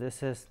 So,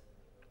 this is,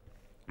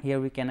 here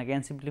we can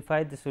again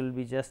simplify, this will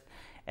be just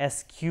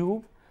s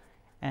cube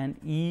and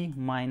e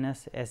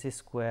minus s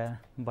square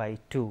by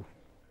 2.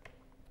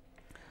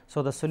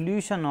 So, the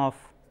solution of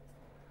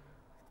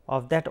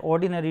that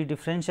ordinary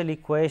differential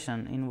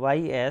equation in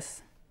y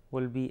s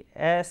will be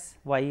s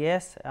y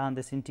s and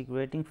this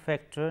integrating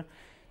factor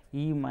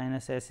e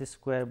minus s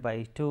square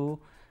by 2,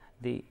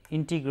 the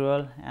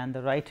integral, and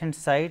the right hand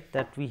side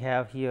that we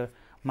have here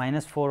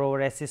minus 4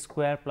 over s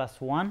square plus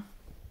 1.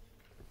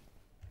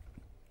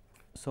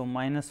 So,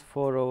 minus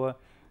 4 over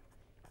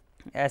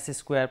s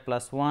square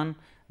plus 1,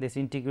 this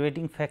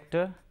integrating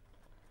factor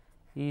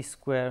e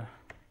square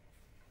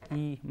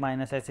e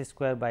minus s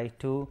square by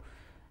 2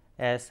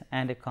 s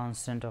and a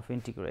constant of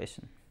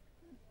integration.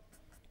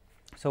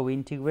 So, we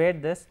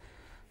integrate this.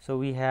 So,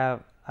 we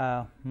have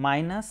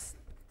minus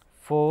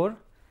 4,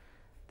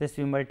 this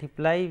we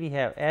multiply, we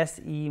have s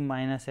e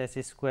minus s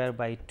square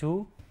by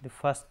 2, the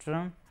first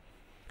term,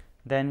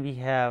 then we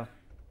have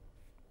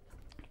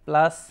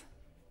plus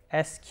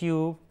s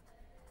cube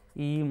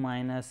e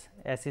minus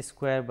s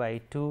square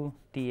by 2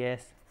 t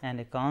s and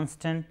a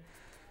constant.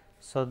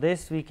 So,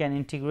 this we can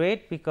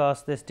integrate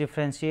because this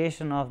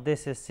differentiation of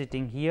this is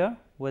sitting here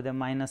with a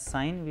minus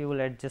sign, we will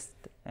adjust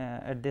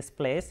at this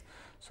place.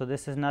 So,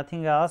 this is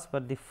nothing else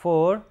but the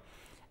 4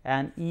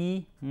 and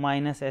e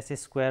minus s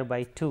square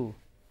by 2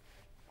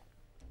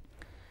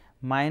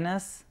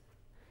 minus,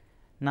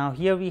 now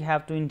here we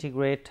have to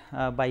integrate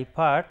by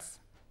parts.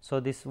 So,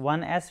 this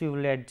 1 s we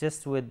will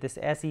adjust with this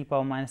s e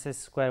power minus s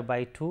square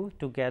by 2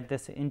 to get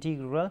this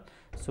integral.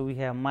 So, we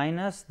have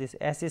minus this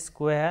s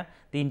square,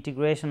 the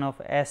integration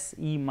of s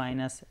e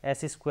minus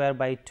s square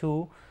by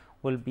 2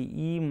 will be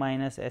e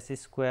minus s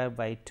square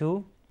by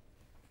 2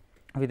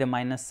 with a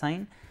minus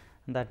sign,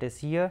 that is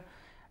here,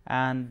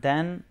 and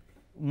then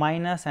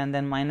minus, and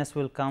then minus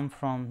will come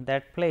from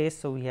that place.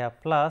 So, we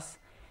have plus,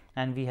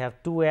 and we have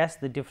 2 s,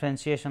 the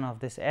differentiation of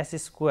this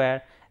s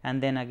square,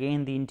 and then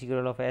again the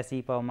integral of s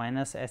e power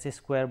minus s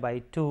square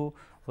by 2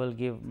 will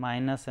give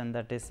minus, and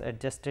that is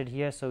adjusted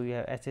here. So, we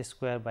have s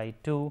square by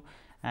 2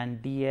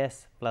 and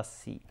ds plus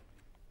c.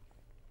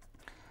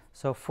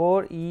 So,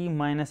 4 e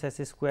minus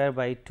s square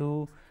by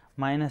 2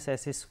 minus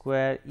s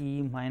square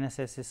e minus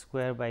s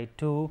square by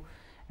 2,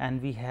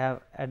 and we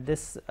have at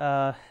this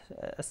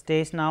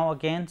stage now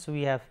again. So,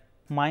 we have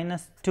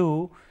minus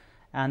 2,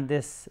 and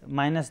this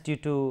minus due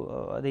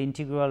to the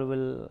integral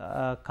will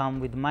come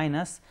with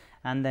minus,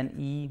 and then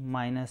e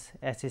minus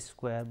s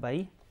square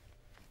by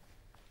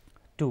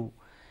 2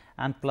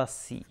 and plus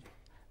c.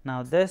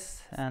 Now,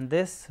 this and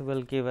this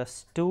will give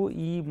us 2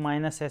 e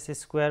minus s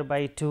square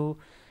by 2,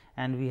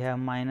 and we have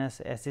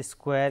minus s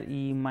square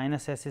e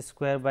minus s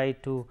square by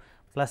 2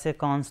 plus a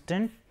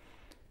constant.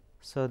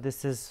 So,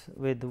 this is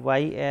with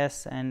y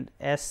s and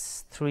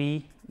s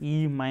 3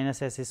 e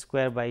minus s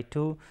square by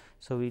 2.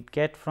 So, we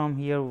get from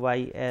here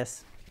y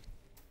s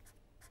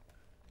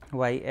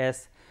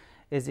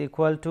is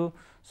equal to,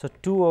 so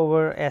 2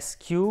 over s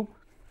cube,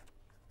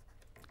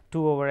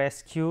 2 over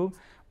s cube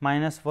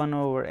minus 1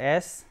 over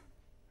s,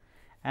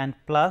 and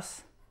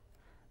plus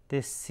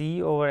this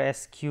c over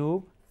s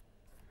cube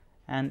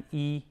and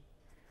e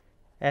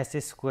s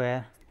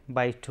square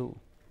by 2.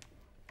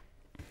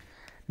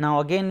 Now,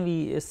 again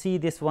we see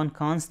this one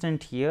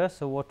constant here.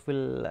 So, what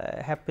will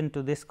happen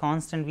to this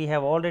constant? We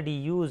have already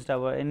used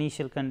our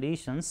initial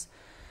conditions.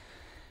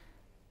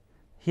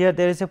 Here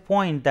there is a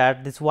point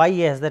that this y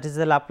s, that is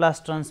the Laplace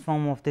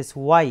transform of this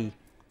y,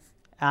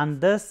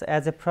 and thus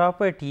as a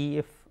property,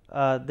 if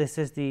this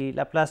is the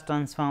Laplace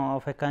transform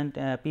of a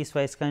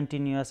piecewise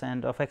continuous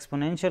and of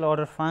exponential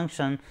order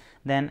function,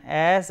 then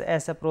as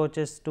s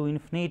approaches to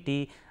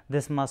infinity,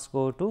 this must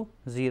go to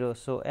 0.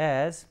 So,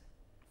 as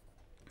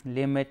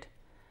limit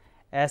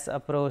s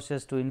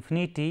approaches to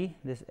infinity,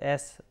 this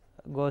s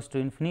goes to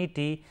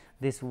infinity,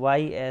 this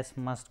y s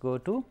must go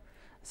to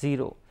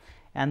 0,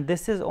 and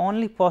this is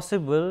only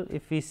possible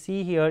if we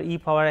see here e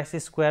power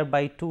s square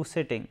by 2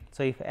 sitting.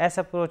 So, if s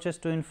approaches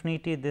to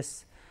infinity,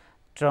 this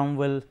term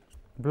will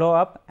blow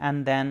up,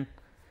 and then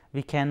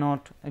we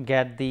cannot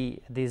get the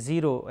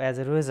 0 as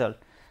a result.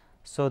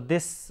 So,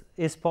 this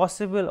is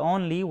possible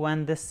only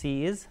when this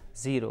c is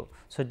 0.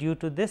 So, due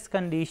to this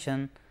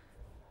condition,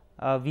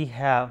 we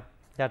have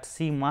that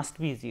c must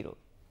be 0.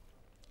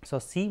 So,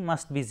 c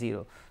must be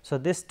 0. So,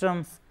 this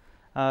term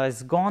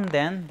is gone,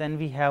 then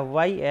we have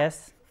y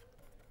s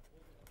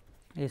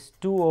is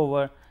 2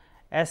 over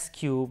s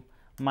cube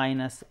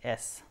minus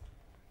s.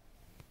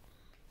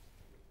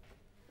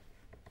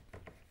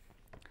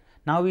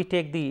 Now, we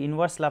take the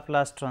inverse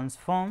Laplace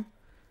transform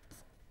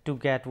to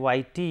get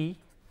y t,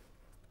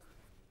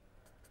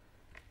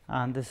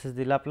 and this is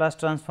the Laplace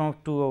transform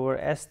of 2 over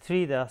s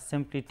 3, the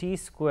simply t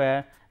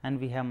square, and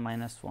we have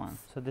minus 1.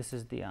 So, this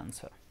is the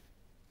answer.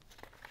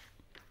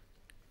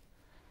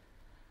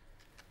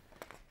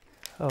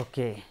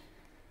 Okay.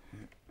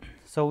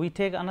 So, we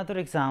take another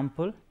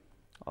example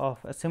of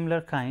a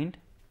similar kind.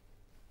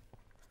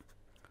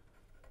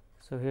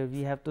 So, here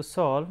we have to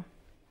solve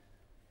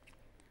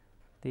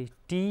the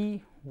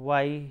t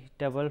y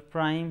double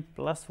prime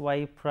plus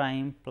y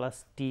prime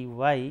plus t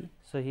y.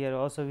 So, here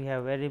also we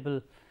have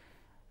variable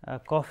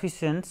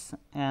coefficients,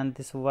 and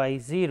this y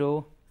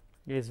 0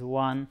 is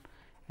 1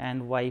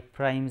 and y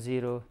prime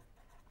 0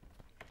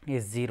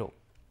 is 0.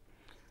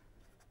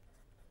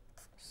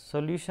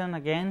 Solution,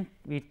 again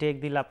we take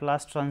the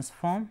Laplace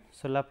transform.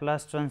 So,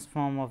 Laplace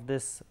transform of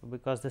this,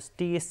 because this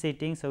t is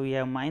sitting. So, we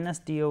have minus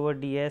d over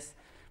d s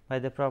by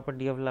the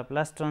property of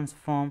Laplace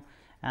transform,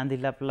 and the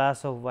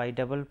Laplace of y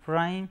double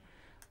prime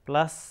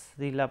plus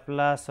the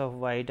Laplace of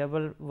y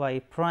double y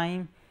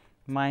prime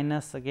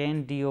minus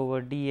again d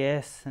over d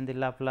s, and the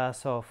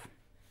Laplace of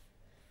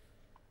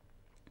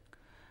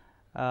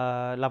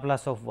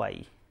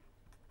y,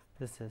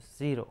 this is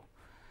 0.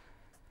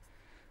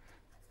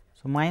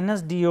 So,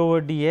 minus d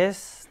over d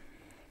s,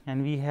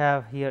 and we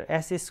have here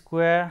s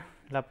square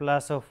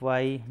Laplace of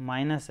y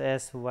minus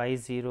s y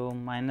 0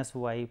 minus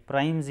y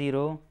prime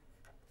 0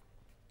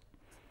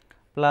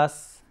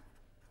 plus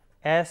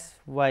s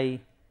y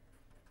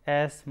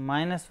s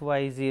minus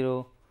y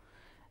 0,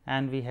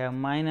 and we have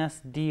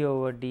minus d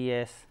over d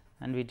s,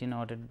 and we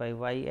denote it by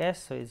y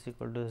s. So, is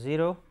equal to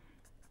 0.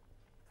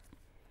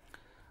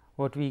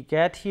 What we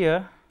get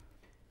here,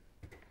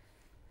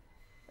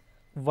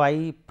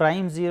 y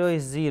prime 0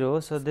 is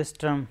 0. So, this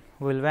term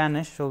will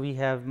vanish. So, we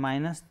have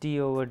minus d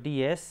over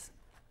d s,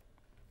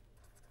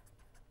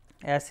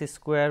 s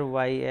square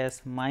y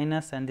s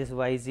minus, and this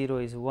y 0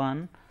 is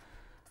 1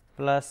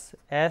 plus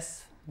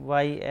s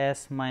y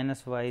s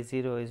minus y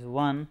 0 is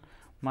 1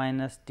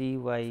 minus dy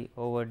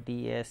over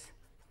ds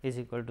is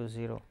equal to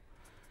 0.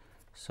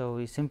 So,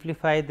 we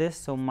simplify this.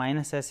 So,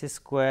 minus s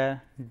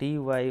square dy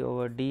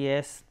over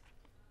ds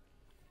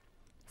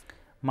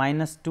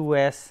minus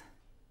 2s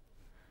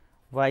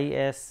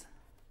ys,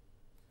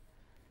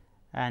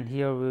 and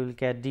here we will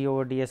get d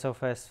over ds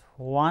of s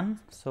 1.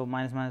 So,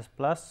 minus minus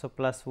plus. So,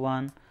 plus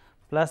 1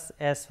 plus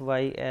s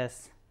y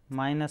s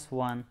minus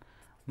 1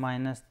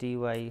 minus dy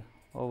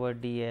over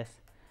ds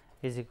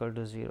is equal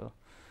to 0.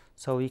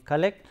 So, we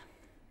collect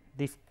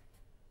the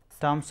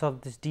terms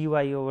of this dy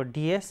over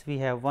ds. We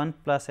have 1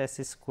 plus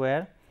s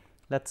square,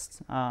 let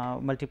us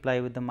multiply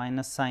with the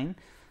minus sign.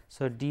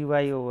 So, dy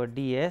over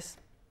ds,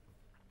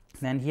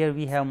 then here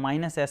we have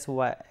minus s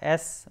y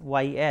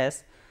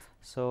s.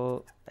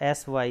 So,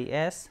 s y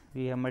s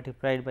we have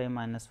multiplied by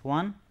minus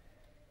 1,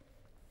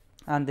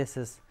 and this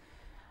is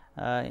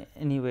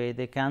anyway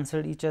they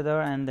cancelled each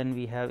other, and then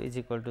we have is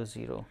equal to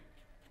 0.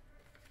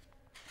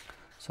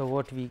 So,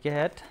 what we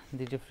get,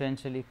 the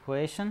differential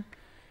equation,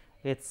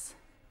 it is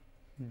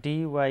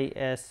dy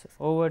s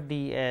over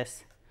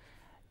ds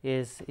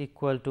is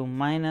equal to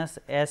minus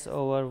s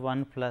over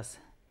 1 plus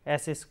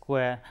s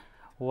square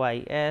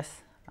y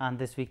s, and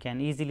this we can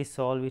easily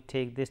solve. We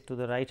take this to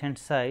the right hand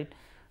side,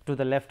 to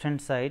the left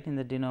hand side in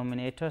the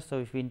denominator. So,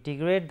 if we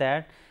integrate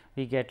that,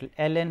 we get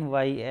ln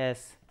y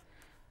s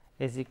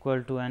is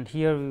equal to, and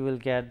here we will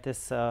get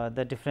this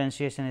the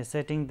differentiation is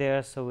sitting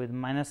there. So, with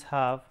minus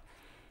half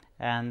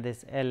and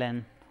this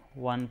ln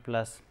 1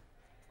 plus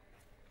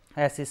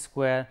s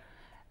square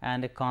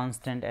and a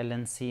constant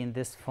ln c in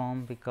this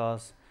form,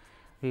 because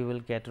we will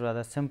get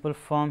rather simple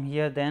form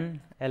here,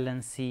 then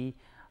ln c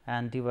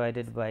and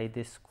divided by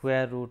the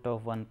square root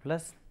of 1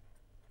 plus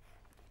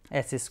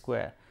s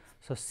square.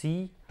 So,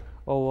 c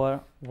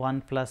over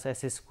 1 plus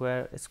s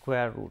square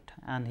square root,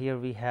 and here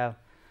we have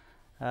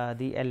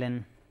the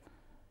ln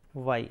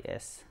y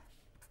s.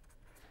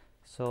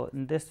 So,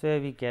 in this way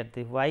we get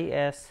the y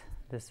s,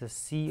 this is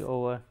c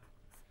over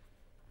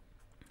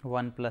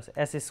 1 plus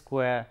s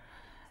square,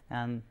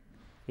 and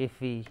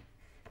if we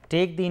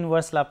take the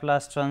inverse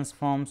Laplace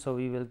transform, so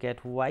we will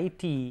get y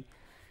t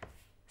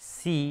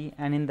c,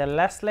 and in the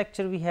last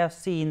lecture we have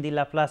seen the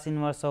Laplace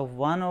inverse of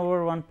 1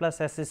 over 1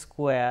 plus s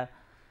square,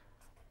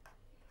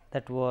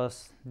 that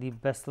was the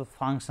Bessel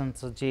function.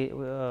 So,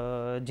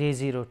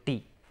 j0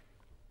 t.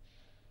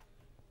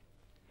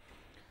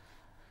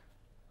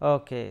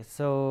 Okay,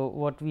 so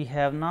what we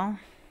have now?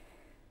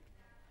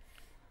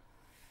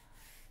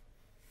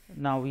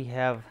 Now we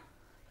have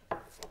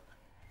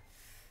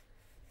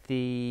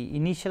the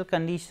initial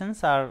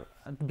conditions are,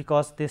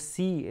 because this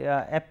c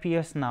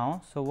appears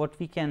now. So, what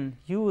we can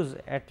use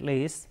at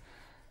least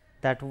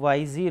that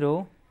y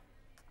 0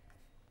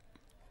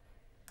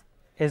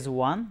 is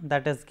 1,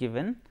 that is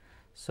given.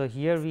 So,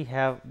 here we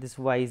have this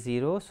y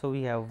 0. So,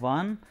 we have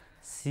 1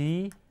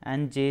 c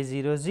and j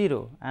 0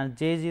 0, and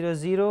j 0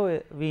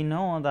 0 we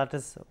know that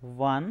is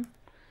 1,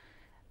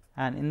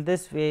 and in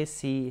this way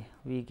c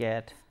we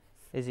get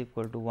is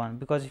equal to 1,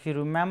 because if you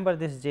remember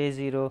this j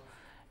 0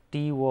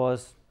 t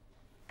was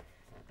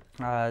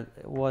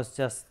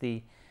just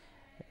the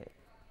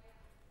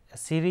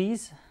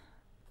series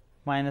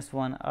minus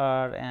 1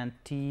 r and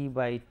t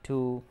by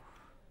 2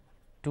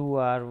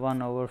 r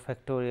 1 over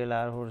factorial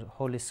r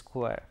whole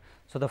square.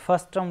 So, the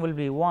first term will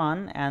be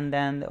 1, and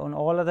then on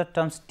all other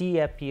terms t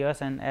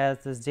appears, and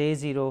as this j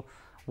 0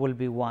 will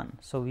be 1.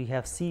 So, we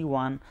have c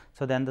 1.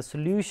 So, then the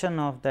solution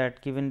of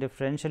that given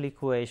differential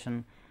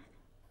equation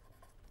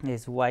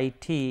is y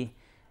t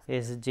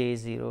is j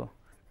 0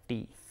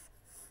 t.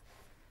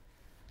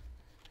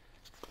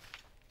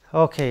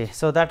 Okay,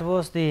 so that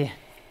was the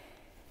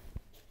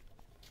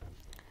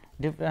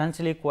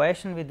differential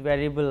equation with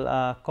variable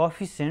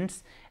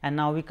coefficients, and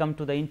now we come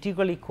to the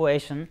integral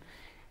equation.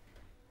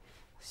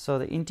 So,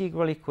 the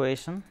integral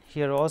equation,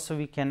 here also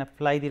we can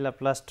apply the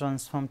Laplace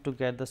transform to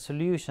get the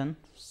solution.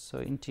 So,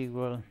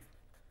 integral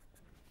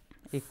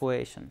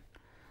equation.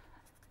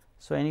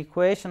 So, an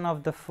equation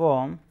of the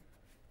form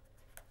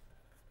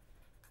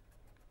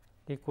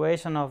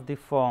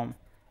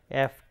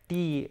f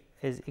t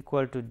is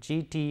equal to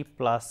g t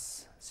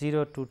plus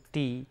 0 to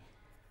t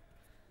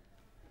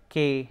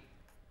k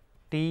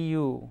t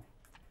u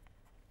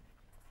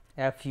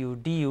f u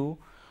d u,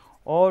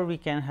 or we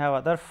can have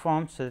other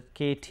forms. So,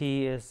 k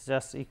t is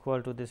just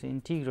equal to this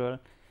integral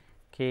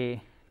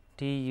k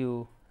t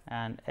u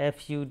and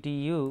f u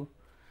d u.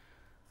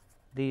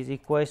 These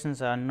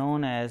equations are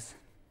known as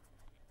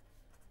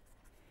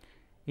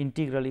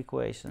integral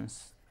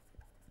equations.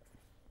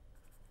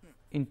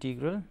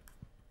 Integral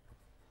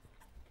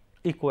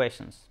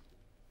equations,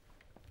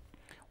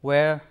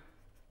 where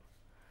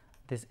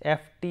this f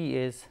t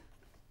is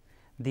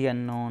the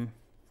unknown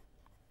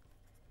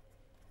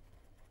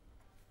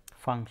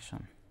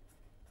function.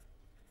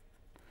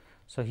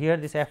 So, here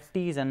this f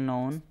t is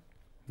unknown,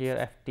 here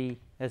f t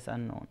is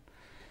unknown.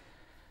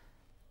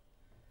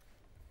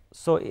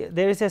 So,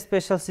 there is a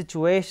special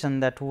situation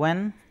that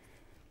when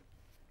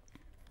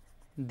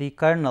the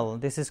kernel,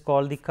 this is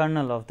called the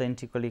kernel of the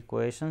integral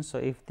equation. So,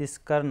 if this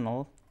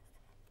kernel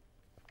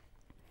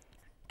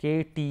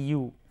k T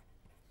u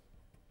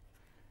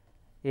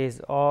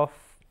is of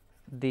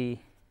the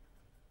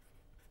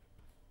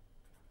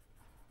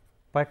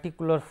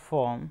particular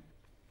form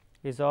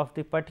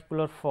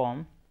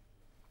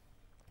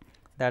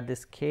that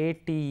this k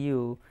T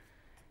u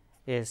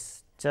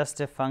is just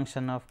a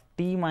function of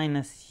t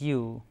minus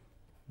u,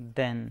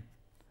 then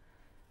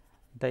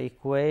the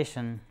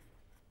equation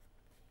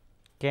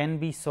can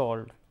be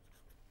solved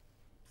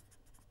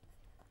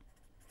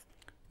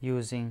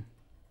using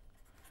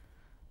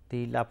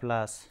the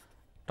Laplace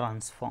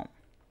transform,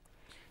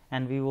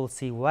 and we will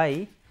see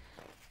why,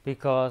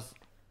 because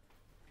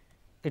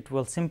it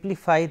will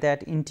simplify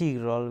that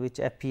integral which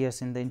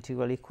appears in the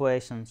integral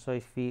equation. So,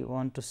 if we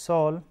want to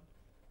solve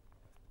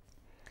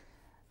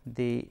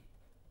the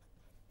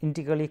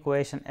integral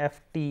equation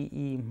f t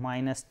e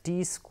minus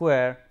t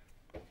square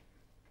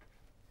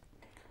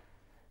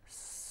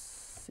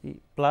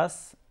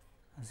plus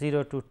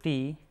 0 to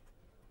t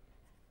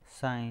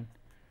sin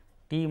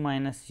t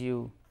minus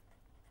u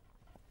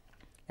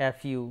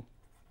f u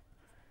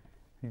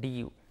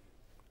du.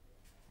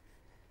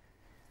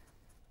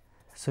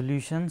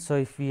 Solution. So,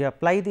 if we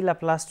apply the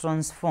Laplace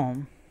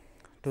transform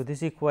to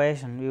this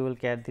equation, we will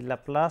get the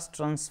Laplace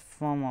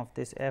transform of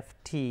this f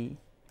t,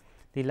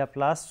 the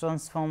Laplace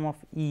transform of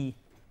e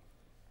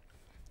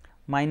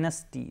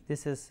minus t,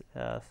 this is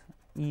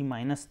e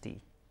minus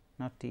t,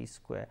 not t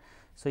square.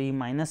 So, e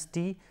minus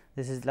t,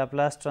 this is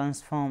Laplace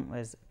transform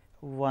is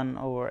 1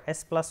 over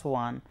s plus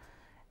 1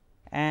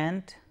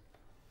 and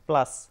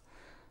plus.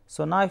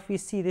 So, now if we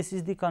see, this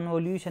is the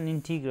convolution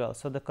integral.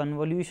 So, the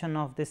convolution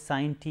of this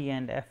sin t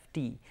and f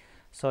t.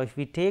 So, if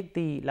we take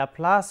the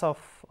Laplace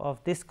of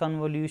this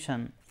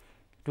convolution,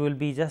 it will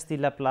be just the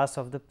Laplace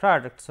of the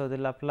product. So, the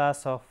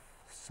Laplace of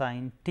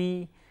sin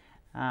t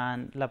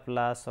and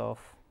Laplace of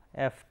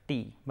f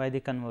t by the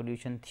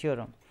convolution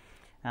theorem,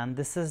 and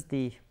this is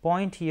the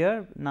point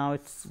here. Now,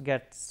 it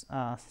gets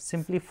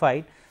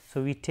simplified.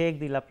 So, we take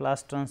the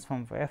Laplace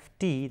transform of f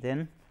t,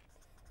 then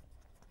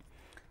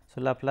so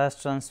Laplace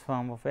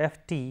transform of f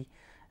t,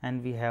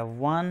 and we have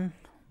 1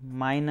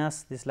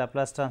 minus this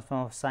Laplace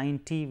transform of sin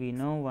t, we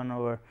know 1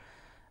 over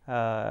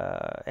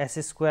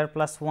s square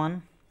plus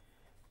 1,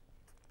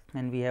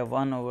 and we have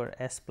 1 over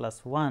s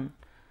plus 1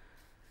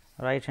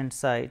 right hand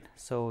side.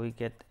 So, we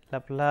get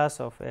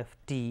Laplace of f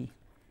t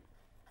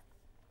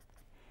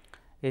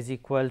is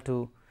equal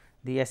to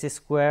the s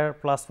square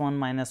plus 1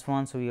 minus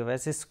 1. So, we have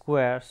s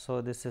square.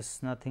 So, this is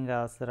nothing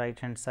else, the right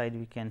hand side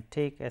we can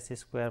take s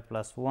square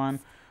plus 1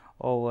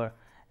 over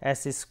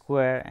s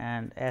square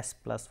and s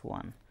plus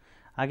 1.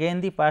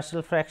 Again the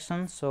partial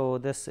fraction. So,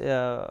 this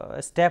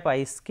step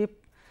I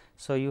skip.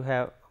 So, you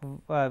have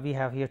we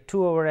have here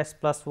 2 over s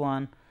plus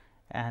 1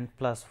 and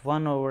plus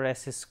 1 over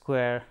s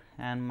square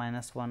and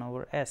minus 1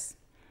 over s.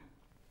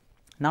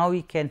 Now,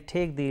 we can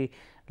take the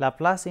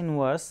Laplace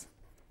inverse.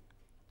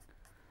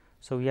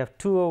 So, we have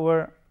 2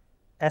 over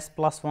s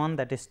plus 1,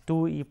 that is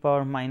 2 e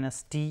power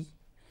minus t,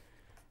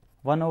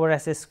 1 over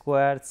s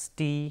square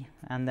t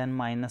and then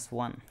minus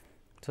 1.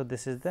 So,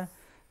 this is the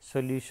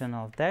solution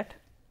of that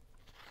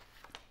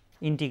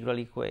integral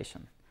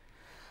equation.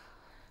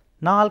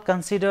 Now, I will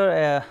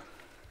consider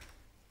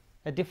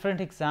a different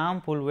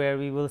example where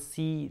we will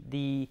see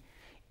the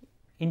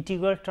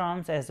integral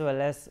terms as well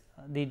as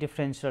the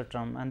differential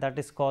term, and that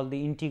is called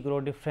the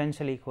integral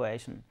differential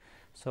equation.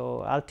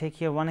 So, I will take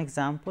here one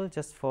example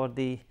just for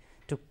the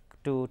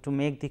to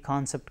make the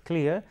concept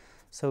clear.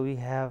 So, we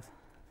have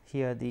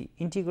here the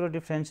integral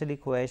differential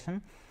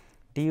equation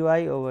dy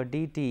over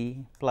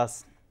dt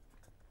plus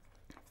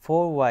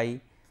 4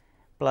 y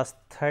plus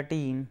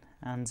 13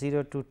 and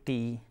 0 to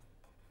t,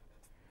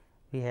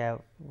 we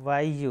have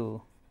y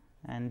u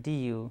and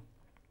du,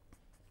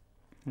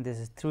 this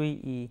is 3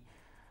 e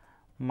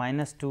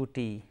minus 2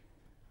 t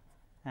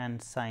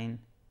and sin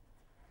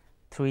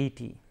 3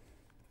 t,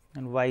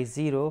 and y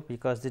 0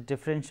 because the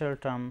differential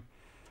term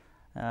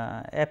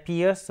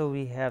appears. So,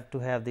 we have to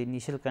have the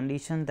initial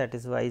condition, that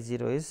is y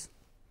 0 is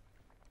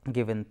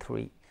given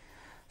 3.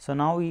 So,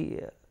 now we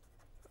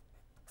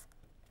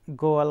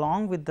go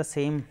along with the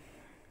same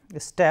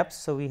steps.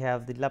 So, we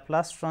have the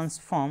Laplace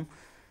transform.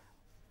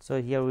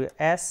 So, here we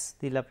s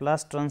the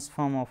Laplace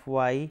transform of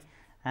y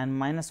and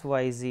minus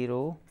y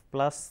 0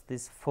 plus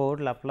this 4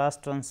 Laplace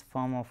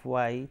transform of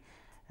y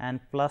and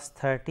plus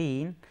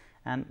 13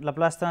 and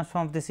Laplace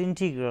transform of this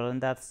integral,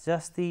 and that is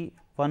just the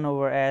 1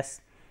 over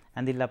s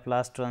and the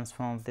Laplace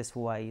transform of this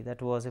y.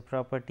 That was a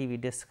property we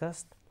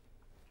discussed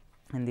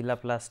in the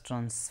Laplace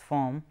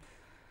transform.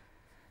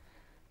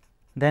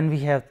 Then we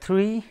have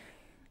 3,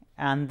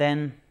 and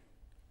then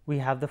we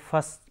have the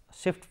first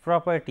shift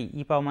property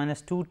e power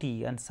minus 2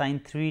 t and sin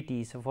 3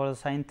 t. So, for the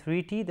sin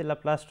 3 t, the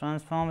Laplace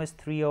transform is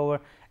 3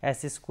 over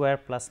s square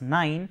plus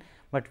 9,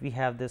 but we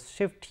have this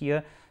shift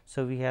here.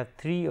 So, we have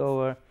 3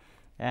 over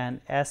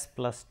and s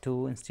plus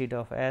 2 instead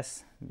of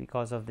s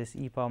because of this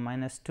e power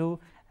minus 2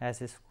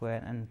 s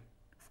square and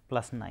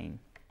plus 9.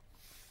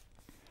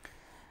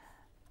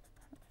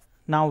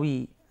 Now,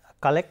 we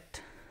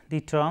collect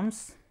the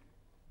terms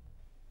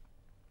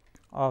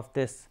of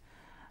this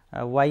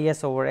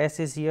ys over s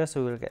is here.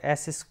 So, we will get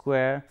s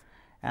square,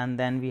 and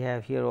then we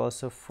have here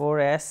also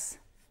 4s,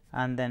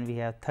 and then we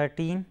have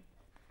 13,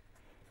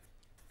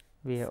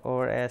 we have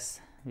over s,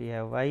 we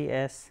have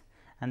ys,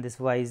 and this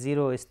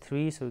y0 is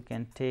 3. So, we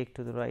can take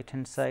to the right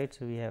hand side.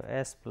 So, we have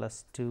s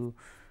plus 2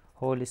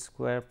 whole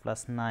square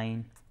plus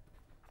 9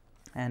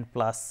 and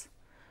plus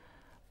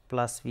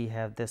we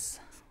have this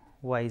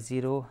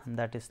y0, and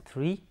that is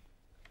 3.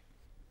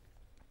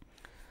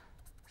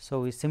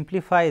 So, we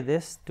simplify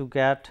this to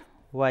get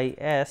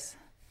ys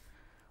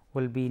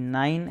will be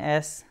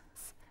 9s,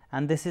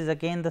 and this is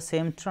again the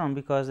same term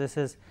because this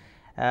is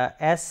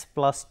s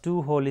plus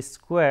 2 whole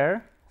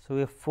square. So,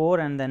 we have 4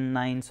 and then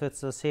 9. So, it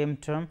is the same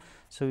term.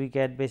 So, we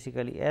get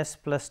basically s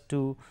plus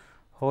 2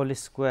 whole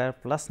square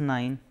plus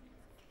 9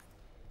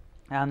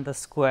 and the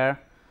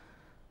square,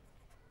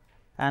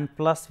 and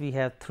plus we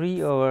have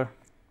 3 over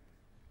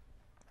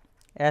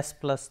s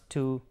plus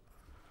 2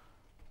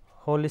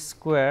 whole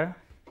square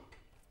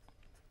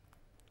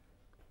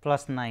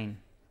plus 9.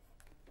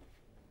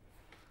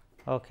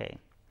 Okay.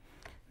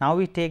 Now,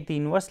 we take the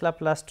inverse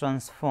Laplace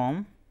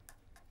transform,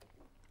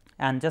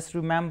 and just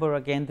remember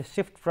again the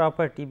shift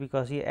property,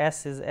 because here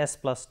s is s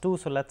plus 2.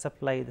 So, let us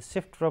apply the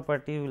shift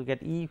property. We will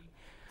get e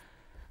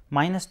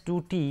minus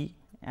 2t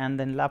and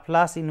then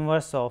Laplace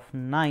inverse of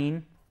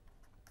 9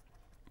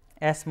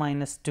 s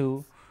minus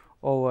 2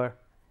 over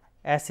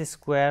s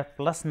square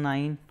plus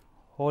 9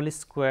 whole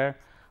square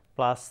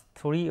plus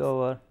 3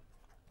 over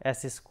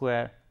s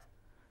square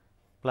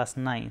plus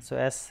 9. So,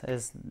 s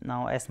is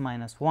now s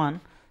minus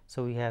 1.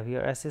 So, we have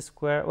here s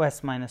square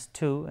s minus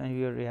 2, and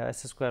here we have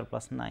s square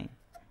plus 9.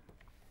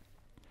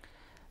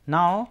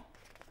 Now,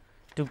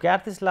 to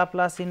get this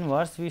Laplace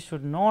inverse, we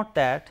should note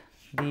that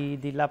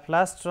the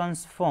Laplace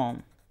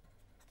transform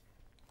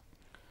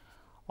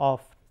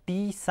of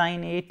t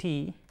sin a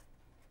t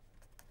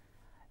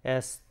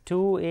is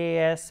 2 a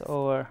s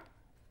over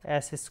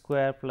s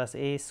square plus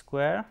a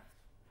square,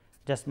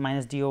 just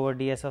minus d over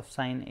d s of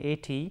sin a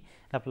t,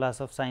 Laplace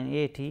of sin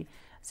a t.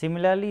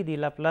 Similarly, the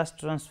Laplace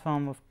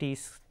transform of t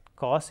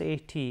cos a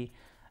t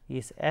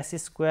is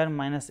s square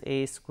minus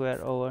a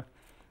square over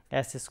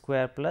s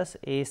square plus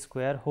a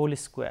square whole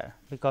square,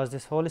 because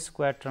this whole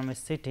square term is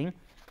sitting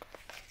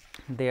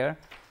there.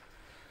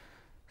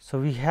 So,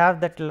 we have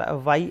that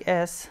y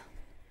s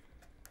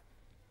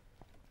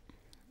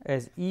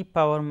as e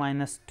power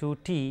minus 2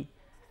 t,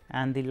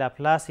 and the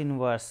Laplace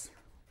inverse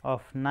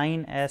of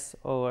 9 s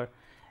over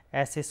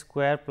s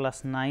square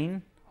plus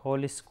 9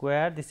 whole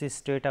square. This is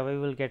straight away we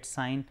will get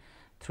sin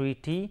 3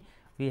 t.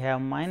 We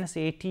have minus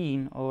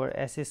 18 over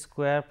s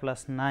square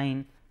plus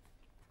 9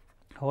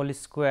 whole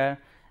square,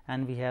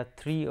 and we have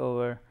 3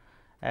 over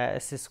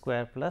s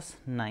square plus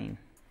 9.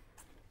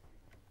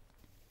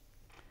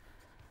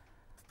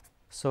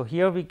 So,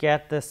 here we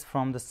get this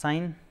from the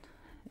sin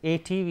a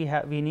t,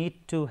 we need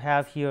to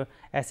have here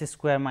s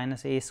square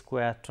minus a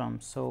square term.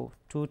 So,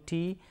 2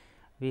 t,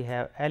 we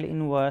have L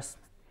inverse,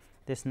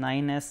 this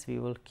 9 s we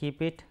will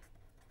keep it,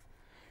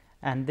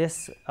 and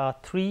this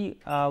 3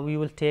 we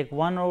will take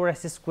 1 over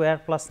s square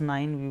plus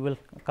 9, we will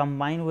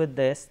combine with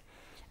this,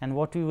 and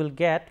what we will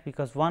get,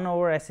 because 1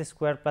 over s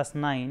square plus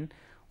 9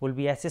 will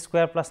be s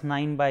square plus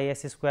 9 by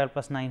s square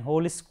plus 9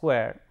 whole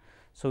square.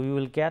 So, we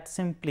will get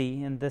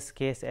simply in this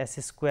case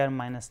s square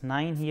minus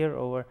 9 here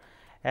over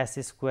s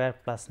square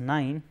plus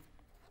 9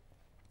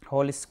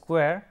 whole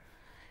square,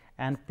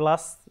 and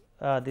plus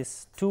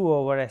this 2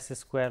 over s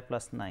square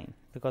plus 9,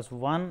 because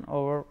 1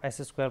 over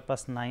s square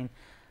plus 9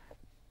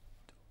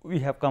 we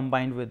have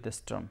combined with this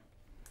term.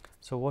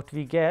 So, what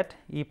we get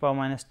e power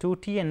minus 2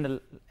 t, and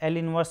the L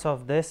inverse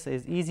of this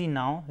is easy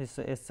now. It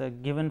is a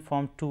given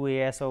form 2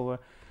 a s over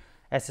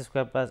s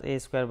square plus a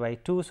square by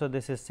 2. So,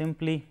 this is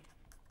simply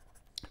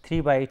 3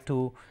 by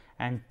 2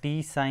 and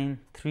t sin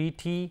 3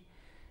 t.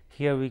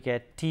 Here we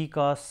get t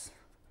cos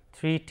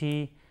 3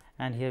 t,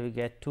 and here we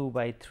get 2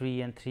 by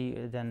 3 and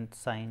 3 then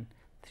sin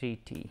 3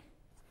 t.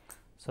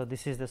 So,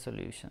 this is the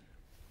solution.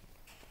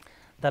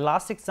 The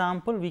last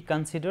example we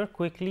consider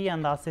quickly,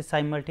 and that's the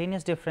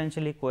simultaneous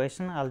differential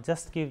equation. I will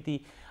just give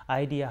the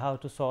idea how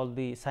to solve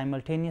the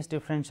simultaneous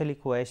differential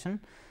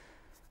equation.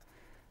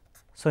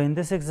 So, in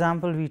this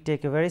example we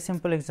take a very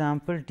simple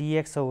example,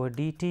 dx over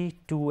dt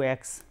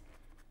 2x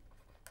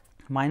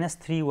minus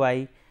 3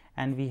 y,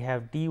 and we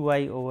have dy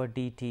over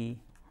dt,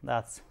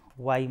 that is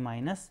y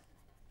minus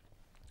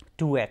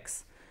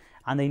 2x,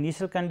 and the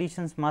initial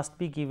conditions must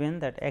be given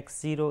that x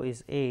 0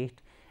 is 8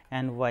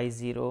 and y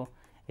 0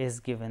 is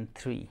given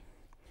 3.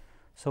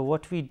 So,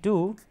 what we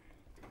do,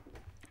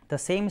 the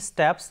same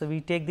steps,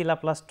 we take the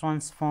Laplace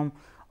transform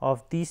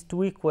of these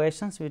two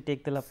equations, we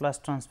take the Laplace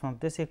transform of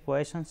this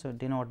equation. So,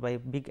 denote by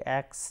big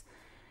X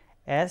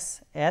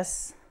s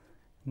s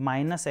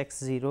minus x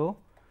 0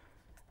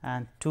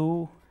 and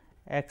 2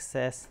 x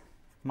s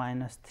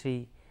minus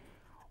 3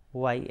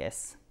 y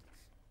s,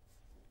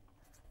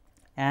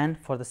 and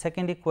for the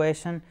second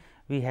equation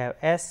we have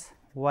s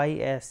y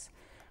s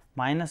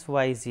minus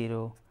y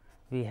 0,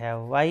 we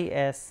have y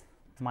s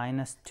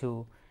minus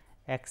 2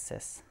 x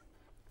s.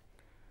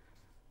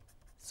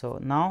 So,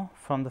 now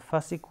from the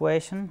first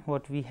equation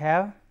what we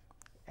have,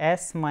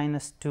 s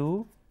minus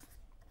 2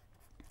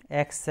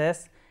 x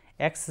s,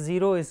 x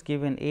 0 is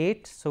given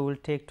 8. So, we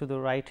will take to the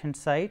right hand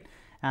side,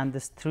 and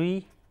this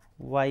 3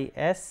 y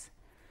s,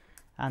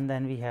 and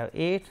then we have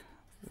 8,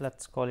 let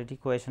us call it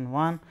equation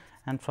 1,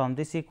 and from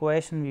this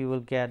equation we will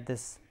get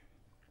this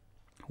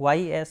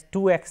y s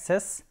 2 x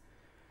s,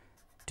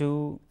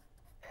 2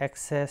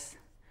 x s,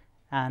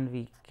 and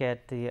we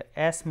get the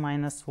s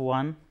minus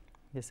 1,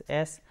 this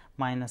s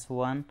minus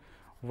 1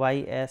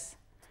 y s,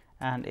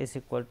 and is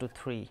equal to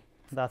 3.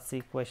 That is the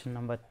equation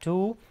number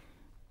 2.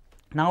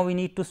 Now, we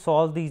need to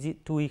solve these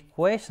two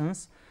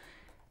equations,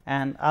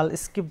 and I will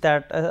skip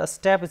that a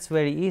step. It is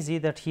very easy,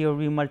 that here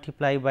we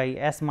multiply by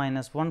s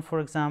minus 1, for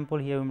example,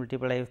 here we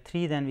multiply by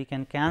 3, then we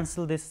can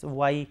cancel this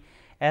y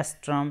s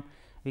term,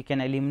 we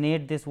can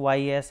eliminate this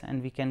y s,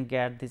 and we can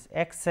get this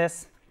x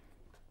s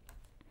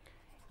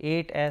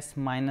 8 s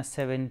minus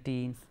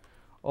 17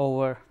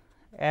 over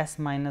s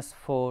minus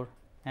 4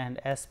 and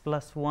s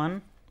plus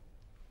 1,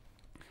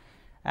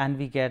 and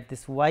we get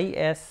this y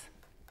s,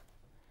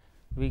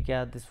 we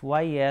get this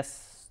y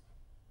s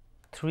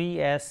 3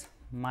 s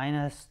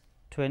minus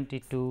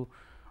 22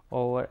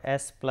 over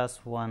s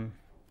plus 1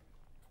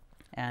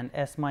 and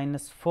s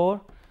minus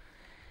 4.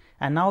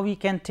 And now, we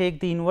can take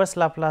the inverse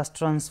Laplace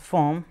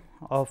transform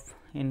of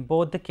in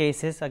both the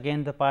cases,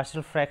 again the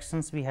partial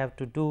fractions we have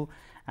to do,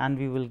 and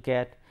we will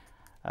get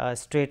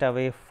straight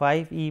away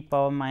 5 e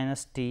power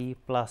minus t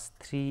plus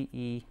 3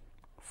 e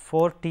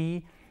 4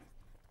 t,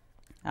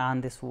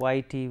 and this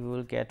y t we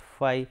will get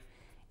 5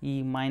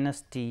 e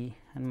minus t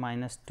and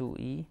minus 2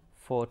 e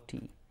 4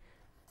 t.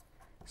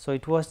 So,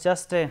 it was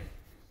just a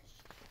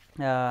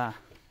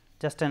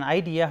just an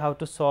idea how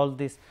to solve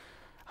this,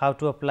 how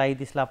to apply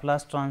this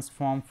Laplace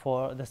transform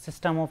for the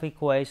system of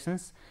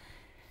equations.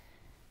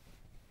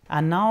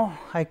 And now,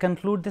 I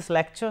conclude this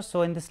lecture.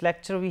 So, in this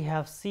lecture we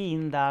have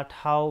seen that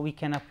how we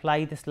can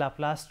apply this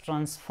Laplace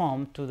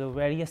transform to the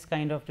various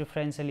kind of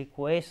differential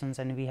equations,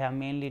 and we have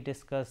mainly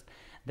discussed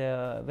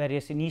the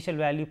various initial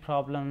value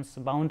problems,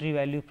 boundary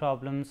value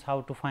problems,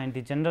 how to find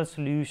the general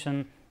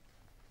solution,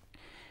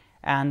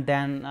 and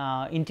then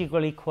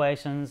integral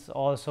equations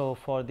also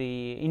for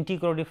the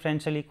integral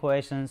differential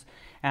equations,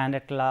 and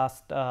at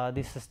last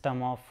the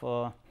system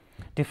of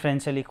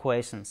differential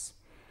equations.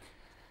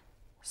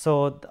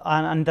 So,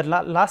 and the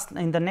last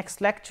in the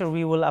next lecture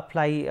we will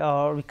apply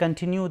or we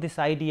continue this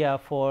idea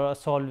for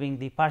solving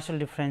the partial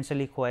differential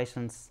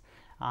equations,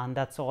 and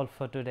that is all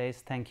for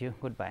today's. Thank you.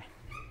 Goodbye.